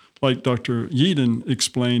for, like Dr. Yeadon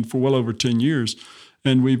explained, for well over 10 years,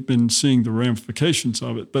 and we've been seeing the ramifications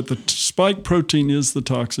of it. But the spike protein is the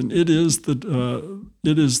toxin. It is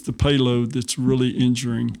the payload that's really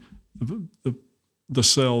injuring the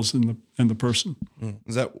cells in the person.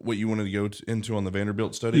 Is that what you wanted to go into on the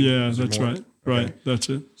Vanderbilt study? Yeah, that's right. Okay. Right, that's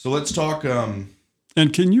it. So let's talk.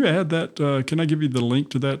 And can you add that? Can I give you the link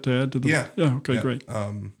to that to add to the? Yeah. Yeah. Okay. Yeah. Great.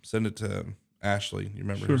 Send it to Ashley. You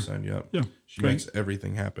remember Sure. who signed you up? Yeah. She great. makes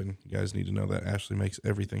everything happen. You guys need to know that Ashley makes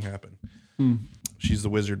everything happen. Hmm. She's the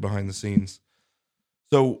wizard behind the scenes.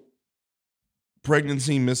 So,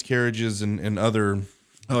 pregnancy, miscarriages, and other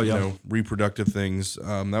reproductive things.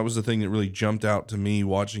 That was the thing that really jumped out to me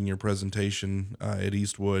watching your presentation at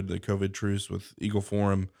Eastwood, the COVID truce with Eagle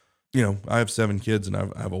Forum. You know, I have 7 kids and I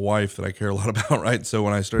have a wife that I care a lot about, right? So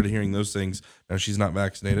when I started hearing those things, now she's not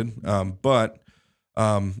vaccinated, but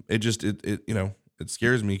it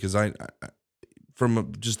scares me because I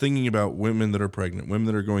from just thinking about women that are pregnant, women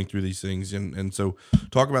that are going through these things. And so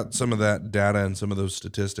talk about some of that data and some of those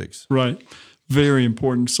statistics. Right. Very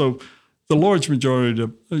important. So the large majority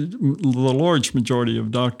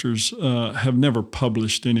of doctors have never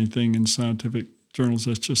published anything in scientific journals.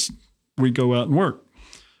 That's just, we go out and work.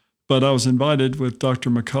 But I was invited with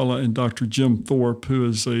Dr. McCullough and Dr. Jim Thorpe, who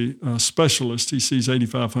is a specialist. He sees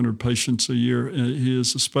 8,500 patients a year. He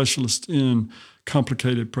is a specialist in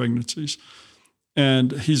complicated pregnancies.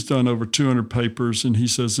 And he's done over 200 papers, and he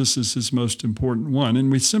says this is his most important one.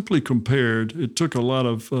 And we simply compared, it took a lot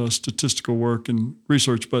of statistical work and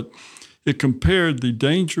research, but it compared the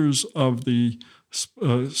dangers of the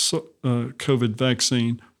COVID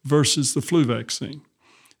vaccine versus the flu vaccine.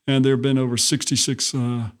 And there have been over 66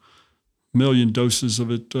 million doses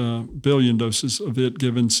of it, billion doses of it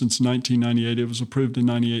given since 1998. It was approved in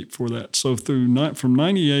 98 for that. So from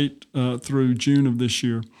 98 through June of this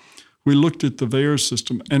year, we looked at the VAERS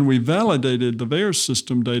system, and we validated the VAERS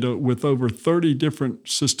system data with over 30 different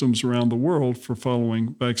systems around the world for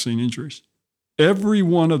following vaccine injuries. Every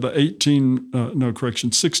one of the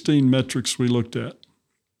 16 metrics we looked at,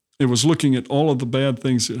 it was looking at all of the bad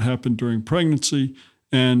things that happened during pregnancy,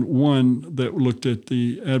 and one that looked at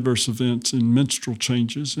the adverse events in menstrual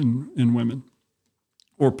changes in women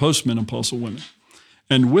or postmenopausal women.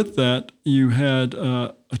 And with that, you had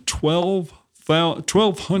a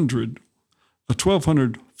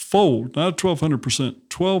 1,200-fold, not a 1,200%,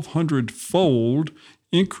 1,200-fold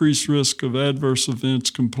increased risk of adverse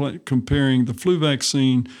events comparing the flu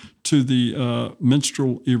vaccine to the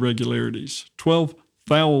menstrual irregularities. A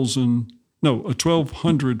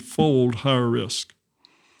 1,200-fold higher risk.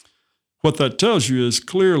 What that tells you is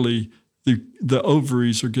clearly the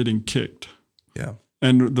ovaries are getting kicked. Yeah.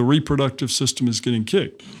 And the reproductive system is getting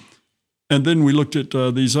kicked. And then we looked at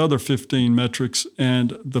these other 15 metrics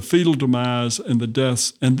and the fetal demise and the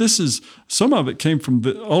deaths. And all of it came from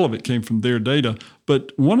their data.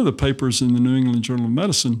 But one of the papers in the New England Journal of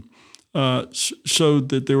Medicine showed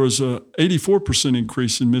that there was a 84%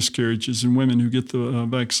 increase in miscarriages in women who get the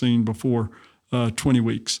vaccine before 20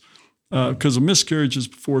 weeks. Because a miscarriage is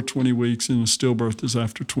before 20 weeks and a stillbirth is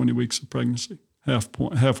after 20 weeks of pregnancy,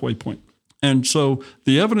 halfway point. And so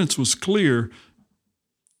the evidence was clear.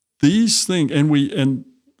 These things, and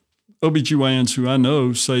OBGYNs who I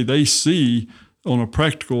know say they see on a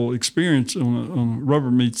practical experience, on a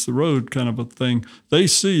rubber meets the road kind of a thing, they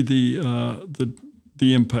see the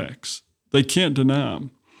impacts. They can't deny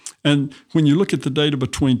them. And when you look at the data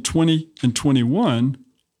between 20 and 21,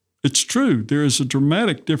 it's true. There is a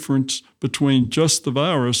dramatic difference between just the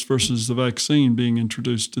virus versus the vaccine being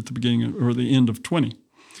introduced at the beginning or the end of 20.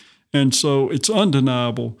 And so it's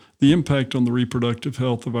undeniable the impact on the reproductive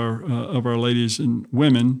health of our ladies and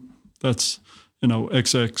women. That's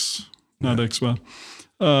XX, not XY.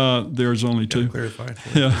 There's only 2. Clarified.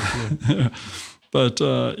 Yeah. But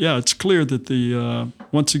it's clear that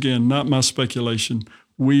once again, not my speculation.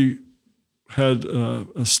 We had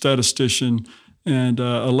a statistician and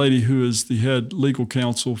a lady who is the head legal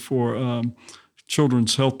counsel for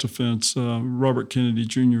Children's Health Defense, Robert Kennedy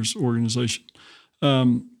Jr.'s organization.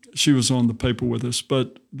 she was on the paper with us.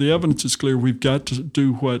 But the evidence is clear. We've got to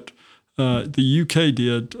do what the UK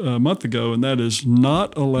did a month ago, and that is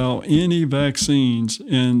not allow any vaccines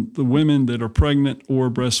in the women that are pregnant or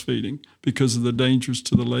breastfeeding because of the dangers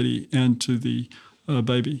to the lady and to the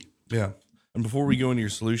baby. Yeah. And before we go into your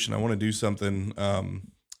solution, I want to do something.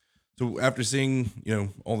 So after seeing,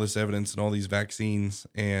 all this evidence and all these vaccines,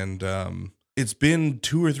 and it's been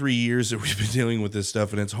 2 or 3 years that we've been dealing with this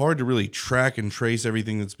stuff, and it's hard to really track and trace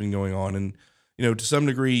everything that's been going on. And, to some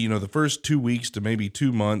degree, the first 2 weeks to maybe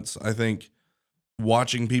 2 months, I think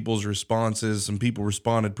watching people's responses, some people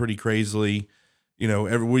responded pretty crazily. We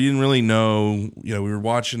didn't really know, we were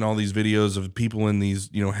watching all these videos of people in these,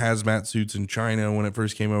 hazmat suits in China when it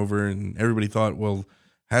first came over, and everybody thought, well,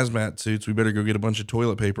 hazmat suits, we better go get a bunch of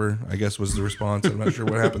toilet paper, I guess was the response. I'm not sure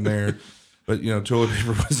what happened there, but, toilet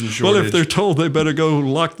paper wasn't shortage. Well, if they're told they better go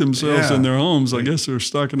lock themselves in their homes, I guess they're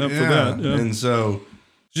stocking up for that. Yeah. And so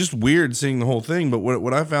it's just weird seeing the whole thing. But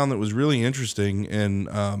what I found that was really interesting, and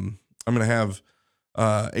I'm going to have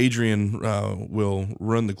Adrian will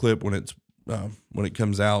run the clip when it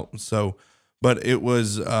comes out. So, but it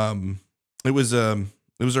was our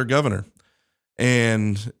governor,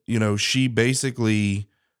 and she basically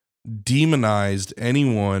demonized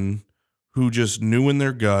anyone who just knew in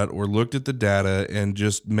their gut or looked at the data and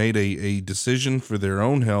just made a decision for their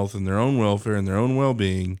own health and their own welfare and their own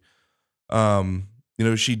well-being.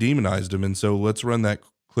 She demonized them. And so let's run that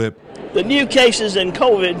clip. The new cases in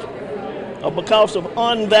COVID are because of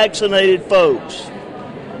unvaccinated folks.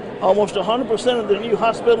 Almost 100% of the new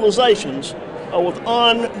hospitalizations are with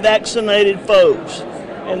unvaccinated folks.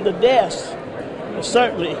 And the deaths are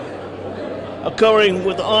certainly occurring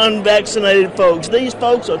with unvaccinated folks. These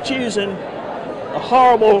folks are choosing a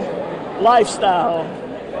horrible lifestyle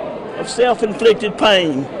of self-inflicted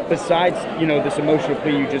pain. Besides, this emotional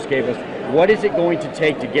plea you just gave us, what is it going to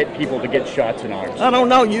take to get people to get shots in arms? I don't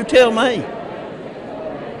know. You tell me.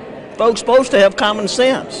 Folks supposed to have common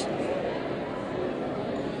sense.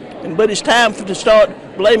 But it's time to start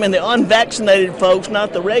blaming the unvaccinated folks,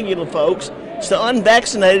 not the regular folks. It's the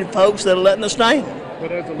unvaccinated folks that are letting us down.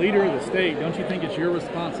 But as a leader of the state, don't you think it's your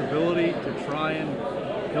responsibility to try and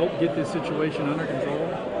help get this situation under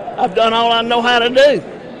control? I've done all I know how to do.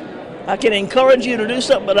 I can encourage you to do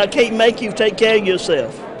something, but I can't make you take care of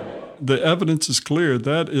yourself. The evidence is clear.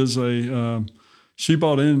 That is she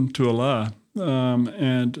bought into a lie,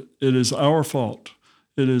 and it is our fault.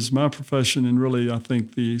 It is my profession, and really, I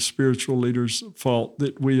think the spiritual leaders' fault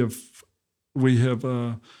that we have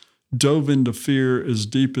dove into fear as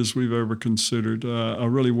deep as we've ever considered. I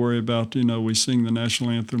really worry about, we sing the national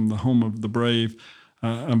anthem, "The Home of the Brave."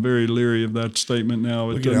 I'm very leery of that statement now.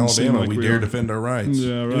 Look at Alabama, we dare defend our rights.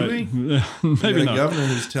 Yeah, right. Yeah, maybe not. The governor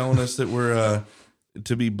who's telling us that we're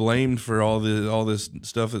to be blamed for all this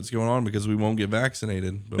stuff that's going on because we won't get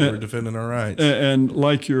vaccinated, but we're defending our rights. And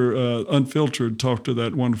like your Unfiltered talked to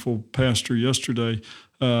that wonderful pastor yesterday,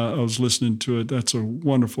 I was listening to it. That's a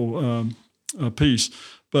wonderful piece.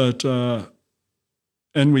 But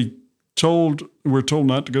and we're told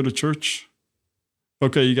not to go to church.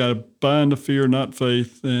 Okay, you got to buy into fear, not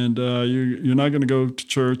faith, and you're not going to go to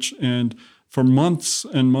church. And for months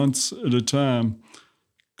and months at a time,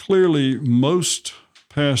 clearly most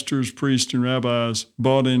pastors, priests, and rabbis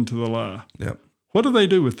bought into the lie. Yep. What do they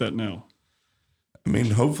do with that now? I mean,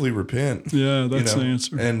 hopefully repent. Yeah, that's the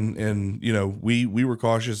answer. And we were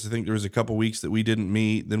cautious. I think there was a couple weeks that we didn't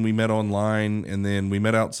meet. Then we met online, and then we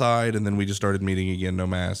met outside, and then we just started meeting again, no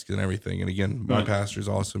masks and everything. And again, my pastor's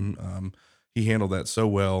awesome. He handled that so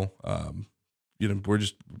well. We're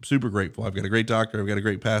just super grateful. I've got a great doctor. I've got a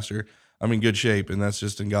great pastor. I'm in good shape, and that's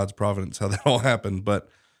just in God's providence how that all happened. But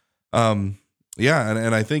and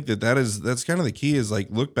I think that's kind of the key is like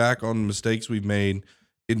look back on mistakes we've made,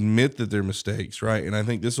 admit that they're mistakes, right? And I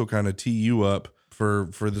think this will kind of tee you up for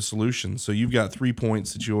the solution. So you've got 3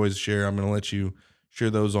 points that you always share. I'm going to let you share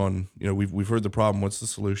those on, we've heard the problem. What's the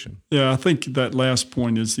solution? Yeah, I think that last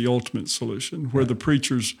point is the ultimate solution, where the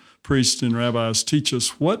preachers, priests, and rabbis teach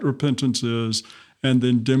us what repentance is and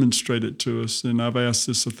then demonstrate it to us. And I've asked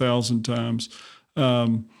this 1,000 times,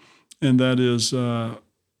 and that is,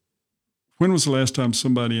 when was the last time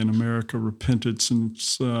somebody in America repented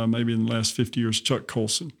since maybe in the last 50 years, Chuck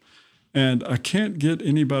Colson? And I can't get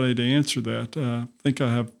anybody to answer that. I think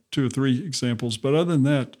I have 2 or 3 examples, but other than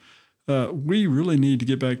that, we really need to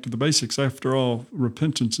get back to the basics. After all,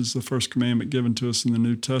 repentance is the first commandment given to us in the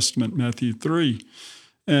New Testament, Matthew 3.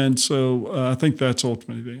 And so I think that's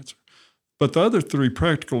ultimately the answer. But the other 3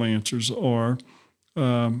 practical answers are,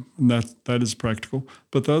 and that is practical,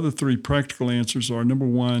 but the other 3 practical answers are, number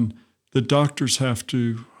 1, the doctors have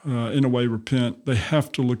to in a way, repent. They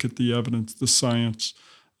have to look at the evidence, the science.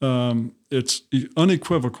 It's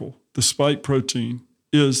unequivocal. The spike protein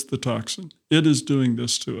is the toxin. It is doing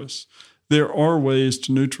this to us. There are ways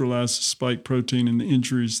to neutralize the spike protein and the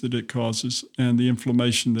injuries that it causes and the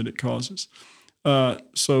inflammation that it causes.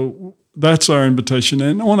 So that's our invitation.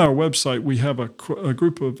 And on our website, we have a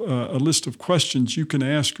list of questions you can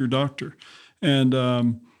ask your doctor. And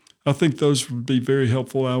I think those would be very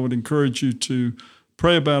helpful. I would encourage you to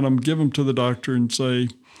pray about them, give them to the doctor, and say,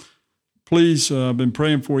 please, I've been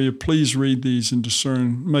praying for you. Please read these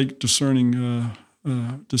and make discerning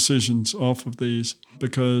decisions off of these,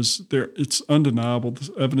 because it's undeniable.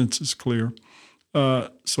 The evidence is clear.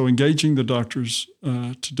 So engaging the doctors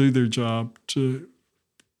to do their job, to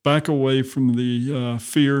back away from the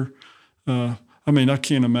fear. I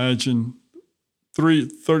can't imagine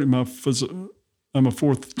I'm a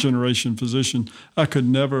fourth-generation physician. I could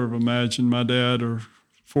never have imagined my dad or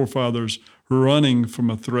forefathers running from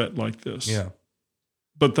a threat like this. Yeah.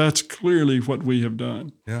 But that's clearly what we have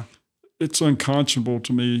done. Yeah. It's unconscionable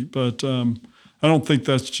to me, but I don't think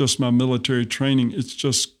that's just my military training. It's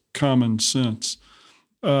just common sense.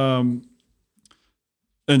 And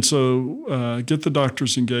so get the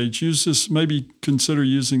doctors engaged. Use this, maybe consider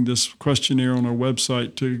using this questionnaire on our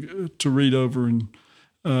website to read over, and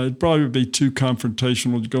it'd probably be too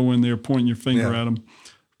confrontational to go in there pointing your finger at them,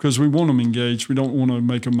 because we want them engaged. We don't want to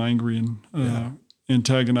make them angry and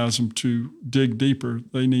antagonize them to dig deeper.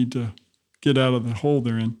 They need to get out of the hole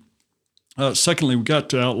they're in. Secondly, we've got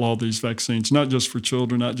to outlaw these vaccines, not just for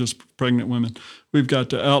children, not just for pregnant women. We've got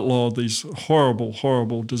to outlaw these horrible,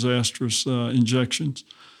 horrible, disastrous injections.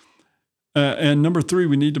 And number three,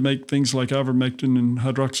 we need to make things like ivermectin and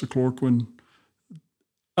hydroxychloroquine.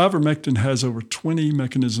 Ivermectin has over 20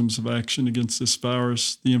 mechanisms of action against this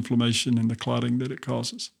virus, the inflammation and the clotting that it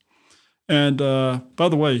causes. And by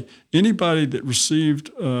the way, anybody that received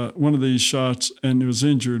one of these shots and was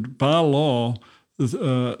injured, by law,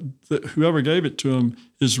 whoever gave it to them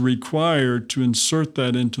is required to insert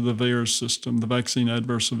that into the VAERS system, the Vaccine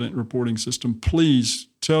Adverse Event Reporting System. Please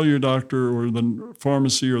tell your doctor or the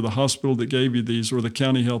pharmacy or the hospital that gave you these or the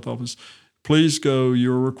county health office, please go,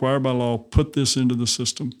 you're required by law, put this into the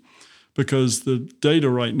system, because the data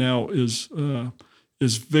right now is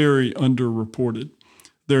very underreported.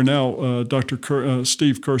 They're now,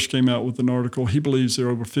 Steve Kirsch came out with an article. He believes there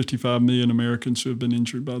are over 55 million Americans who have been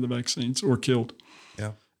injured by the vaccines or killed.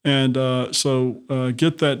 Yeah. And so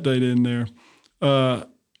get that data in there.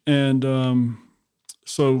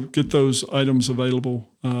 So get those items available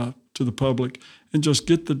to the public, and just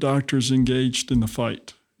get the doctors engaged in the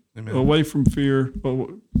fight. Amen. Away from fear,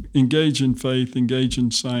 engage in faith, engage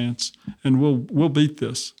in science, and we'll beat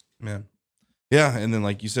this. Man. Yeah, and then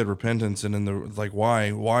like you said, repentance, and then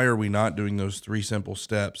why are we not doing those three simple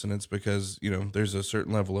steps? And it's because, there's a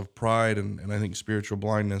certain level of pride and I think spiritual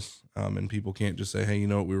blindness, and people can't just say, hey, you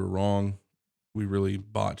know what, we were wrong, we really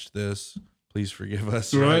botched this, please forgive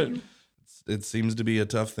us. Right? It seems to be a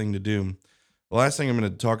tough thing to do. The last thing I'm going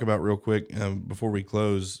to talk about real quick before we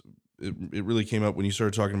close, it really came up when you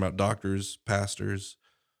started talking about doctors, pastors.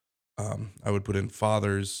 I would put in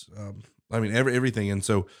fathers. Everything, and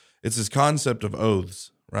so. It's this concept of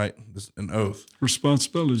oaths, right? An oath.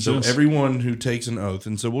 Responsibilities, so yes. Everyone who takes an oath,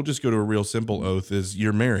 and so we'll just go to a real simple oath, is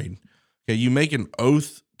you're married. Okay, you make an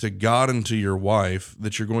oath to God and to your wife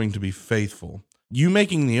that you're going to be faithful. You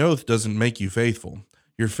making the oath doesn't make you faithful.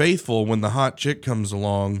 You're faithful when the hot chick comes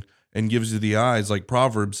along and gives you the eyes, like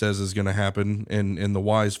Proverbs says is going to happen, and the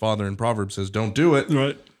wise father in Proverbs says, don't do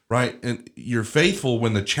it. Right, and you're faithful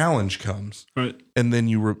when the challenge comes. Right, and then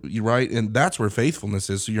you right, and that's where faithfulness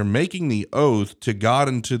is. So you're making the oath to God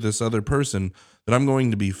and to this other person that I'm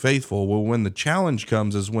going to be faithful. Well, when the challenge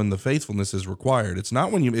comes is when the faithfulness is required. It's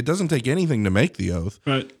not when it doesn't take anything to make the oath.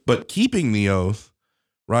 Right, but keeping the oath,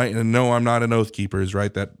 right? And no, I'm not an oath keeper. Is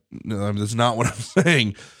right. That's not what I'm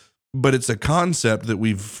saying. But it's a concept that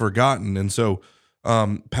we've forgotten, and so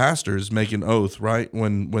pastors make an oath, right?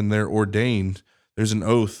 When they're ordained. There's an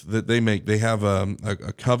oath that they make. They have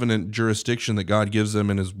a covenant jurisdiction that God gives them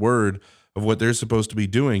in His Word of what they're supposed to be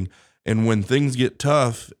doing. And when things get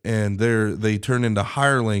tough and they turn into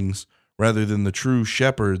hirelings rather than the true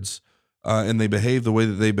shepherds, and they behave the way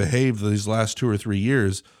that they behaved these last 2 or 3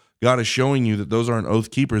 years, God is showing you that those aren't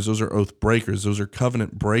oath keepers. Those are oath breakers. Those are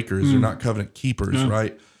covenant breakers. They're not covenant keepers,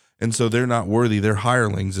 right? And so they're not worthy. They're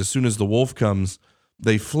hirelings. As soon as the wolf comes,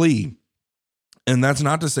 they flee. And that's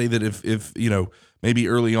not to say that if maybe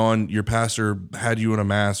early on your pastor had you in a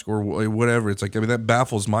mask or whatever, it's like, that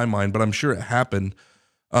baffles my mind, but I'm sure it happened.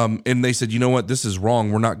 And they said, you know what, this is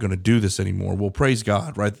wrong. We're not going to do this anymore. Well, praise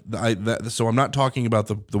God, right? So I'm not talking about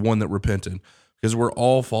the one that repented, because we're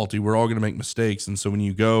all faulty. We're all going to make mistakes. And so when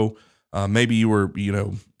you go, maybe you were,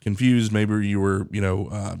 confused, maybe you were,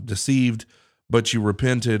 deceived, but you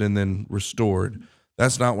repented and then restored.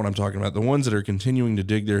 That's not what I'm talking about. The ones that are continuing to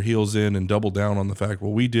dig their heels in and double down on the fact,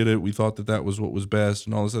 well, we did it, we thought that was what was best,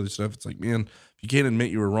 and all this other stuff. It's like, man, if you can't admit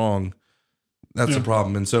you were wrong, that's a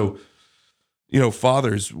problem. And so,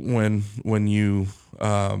 fathers, when you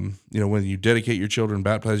when you dedicate your children,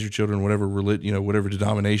 baptize your children, whatever whatever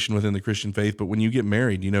denomination within the Christian faith, but when you get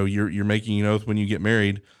married, you're making an oath when you get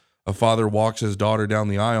married. A father walks his daughter down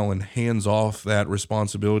the aisle and hands off that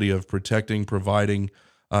responsibility of protecting, providing,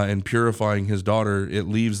 and purifying his daughter. It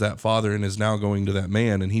leaves that father and is now going to that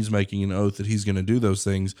man, and he's making an oath that he's going to do those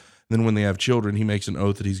things. And then when they have children, he makes an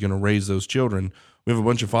oath that he's going to raise those children. We have a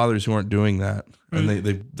bunch of fathers who aren't doing that, and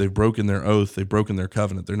they've broken their oath, they've broken their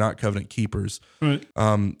covenant. They're not covenant keepers. Right.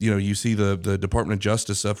 You see the Department of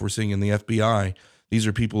Justice stuff we're seeing in the FBI. These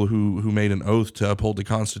are people who made an oath to uphold the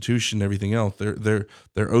Constitution and everything else. They're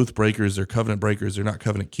oath breakers, they're covenant breakers, they're not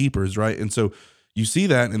covenant keepers, right? And so you see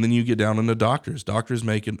that, and then you get down into doctors. Doctors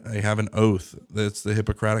have an oath. That's the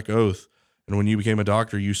Hippocratic Oath. And when you became a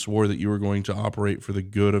doctor, you swore that you were going to operate for the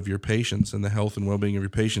good of your patients and the health and well-being of your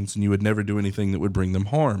patients, and you would never do anything that would bring them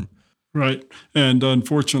harm. Right. And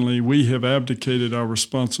unfortunately, we have abdicated our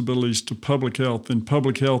responsibilities to public health, and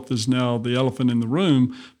public health is now the elephant in the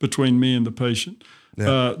room between me and the patient.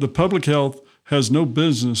 Yeah. The public health has no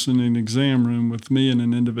business in an exam room with me and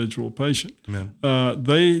an individual patient.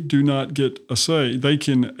 They do not get a say. They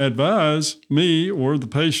can advise me or the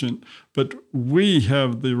patient, but we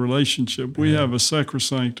have the relationship. We have a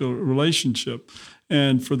sacrosanct relationship.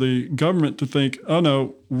 And for the government to think, oh,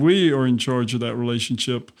 no, we are in charge of that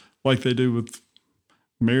relationship, like they do with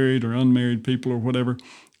married or unmarried people or whatever,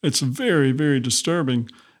 it's very, very disturbing.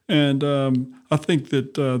 And I think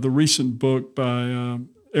that the recent book by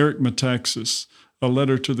Eric Metaxas, A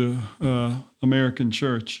Letter to the American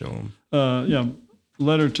Church.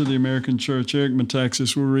 Letter to the American Church. Eric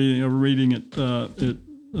Metaxas, we're reading it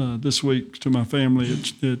this week to my family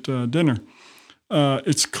at dinner.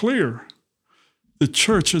 It's clear the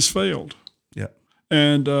church has failed. Yeah.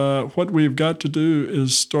 And what we've got to do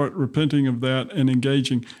is start repenting of that and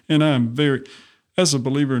engaging. And as a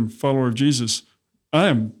believer and follower of Jesus, I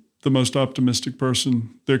am the most optimistic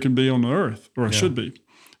person there can be on the earth, or I should be.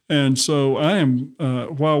 And so I am,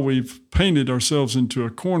 while we've painted ourselves into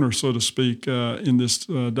a corner, so to speak, in this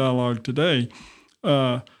dialogue today,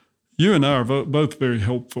 you and I are both very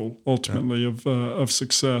helpful, ultimately, of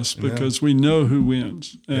success, because we know who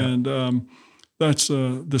wins. And that's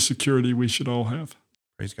the security we should all have.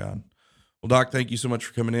 Praise God. Well, Doc, thank you so much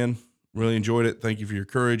for coming in. Really enjoyed it. Thank you for your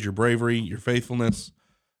courage, your bravery, your faithfulness,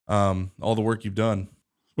 all the work you've done.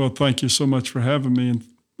 Well, thank you so much for having me,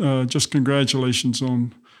 and just congratulations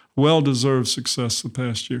on well-deserved success the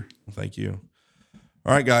past year. Well, thank you.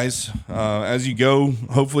 All right, guys, as you go,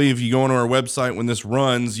 hopefully if you go onto our website when this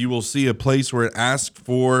runs, you will see a place where it asks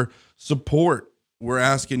for support. We're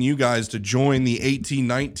asking you guys to join the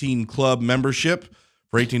 1819 Club membership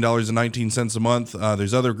for $18.19 a month.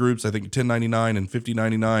 There's other groups, I think $10.99 and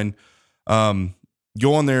 $50.99.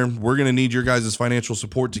 Go on there. We're going to need your guys' financial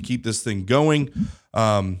support to keep this thing going.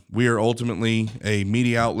 We are ultimately a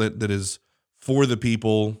media outlet that is for the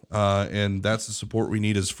people, and that's the support we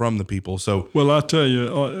need is from the people. So, well, I'll tell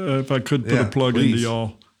you, if I could put a plug into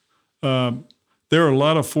y'all, there are a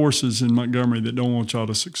lot of forces in Montgomery that don't want y'all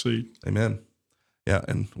to succeed. Amen. Yeah,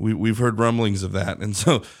 and we've heard rumblings of that. And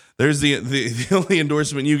so there's the only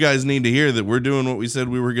endorsement you guys need to hear that we're doing what we said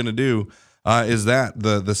we were going to do. Is that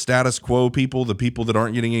the status quo people, the people that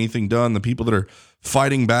aren't getting anything done, the people that are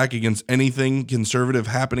fighting back against anything conservative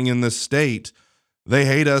happening in this state, they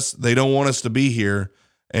hate us. They don't want us to be here,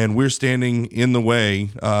 and we're standing in the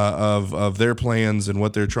way of their plans and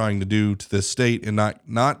what they're trying to do to this state, and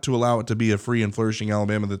not to allow it to be a free and flourishing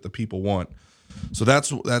Alabama that the people want. So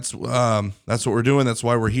that's what we're doing. That's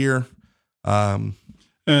why we're here.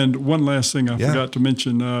 And one last thing I forgot to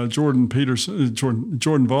mention, Jordan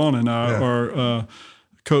Vaughn and I are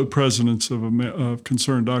co-presidents of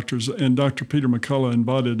Concerned Doctors, and Dr. Peter McCullough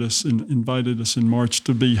invited us in March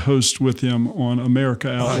to be host with him on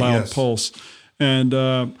America Out Loud Pulse. And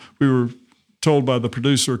we were told by the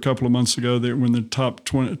producer a couple of months ago that we're in the top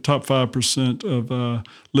 5%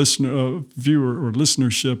 of viewer or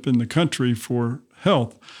listenership in the country for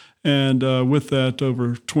health. And with that,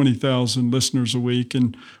 over 20,000 listeners a week.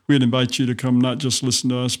 And we'd invite you to come not just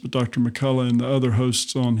listen to us, but Dr. McCullough and the other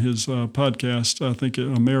hosts on his podcast, I think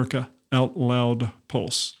America Out Loud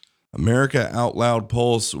Pulse. America Out Loud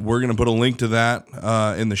Pulse. We're going to put a link to that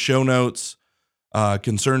in the show notes.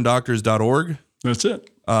 Concerneddoctors.org. That's it.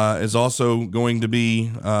 Is also going to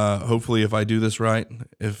be, hopefully, if I do this right,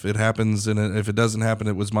 if it happens and if it doesn't happen,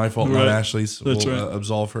 it was my fault, not Ashley's. That's we'll right.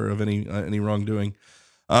 absolve her of any wrongdoing.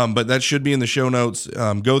 But that should be in the show notes.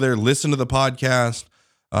 Go there, listen to the podcast.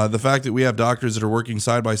 The fact that we have doctors that are working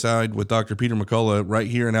side by side with Dr. Peter McCullough right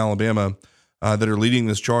here in Alabama that are leading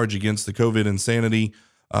this charge against the COVID insanity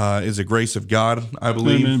is a grace of God, I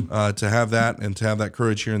believe, to have that and to have that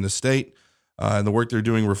courage here in the state. And the work they're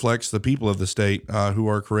doing reflects the people of the state who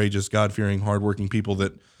are courageous, God-fearing, hardworking people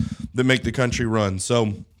that make the country run.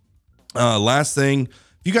 So last thing,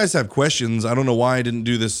 if you guys have questions, I don't know why I didn't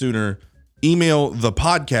do this sooner, email the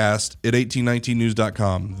podcast at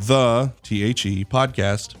 1819news.com. The THE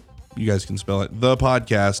podcast, you guys can spell it, the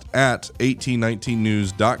podcast at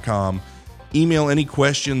 1819news.com. Email any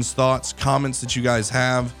questions, thoughts, comments that you guys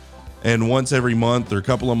have. And once every month or a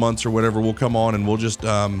couple of months or whatever, we'll come on and we'll just,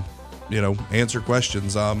 answer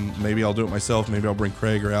questions. Maybe I'll do it myself. Maybe I'll bring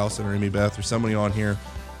Craig or Allison or Amy Beth or somebody on here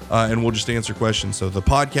and we'll just answer questions. So the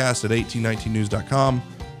podcast at 1819news.com.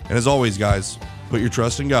 And as always, guys, put your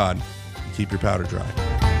trust in God and keep your powder dry.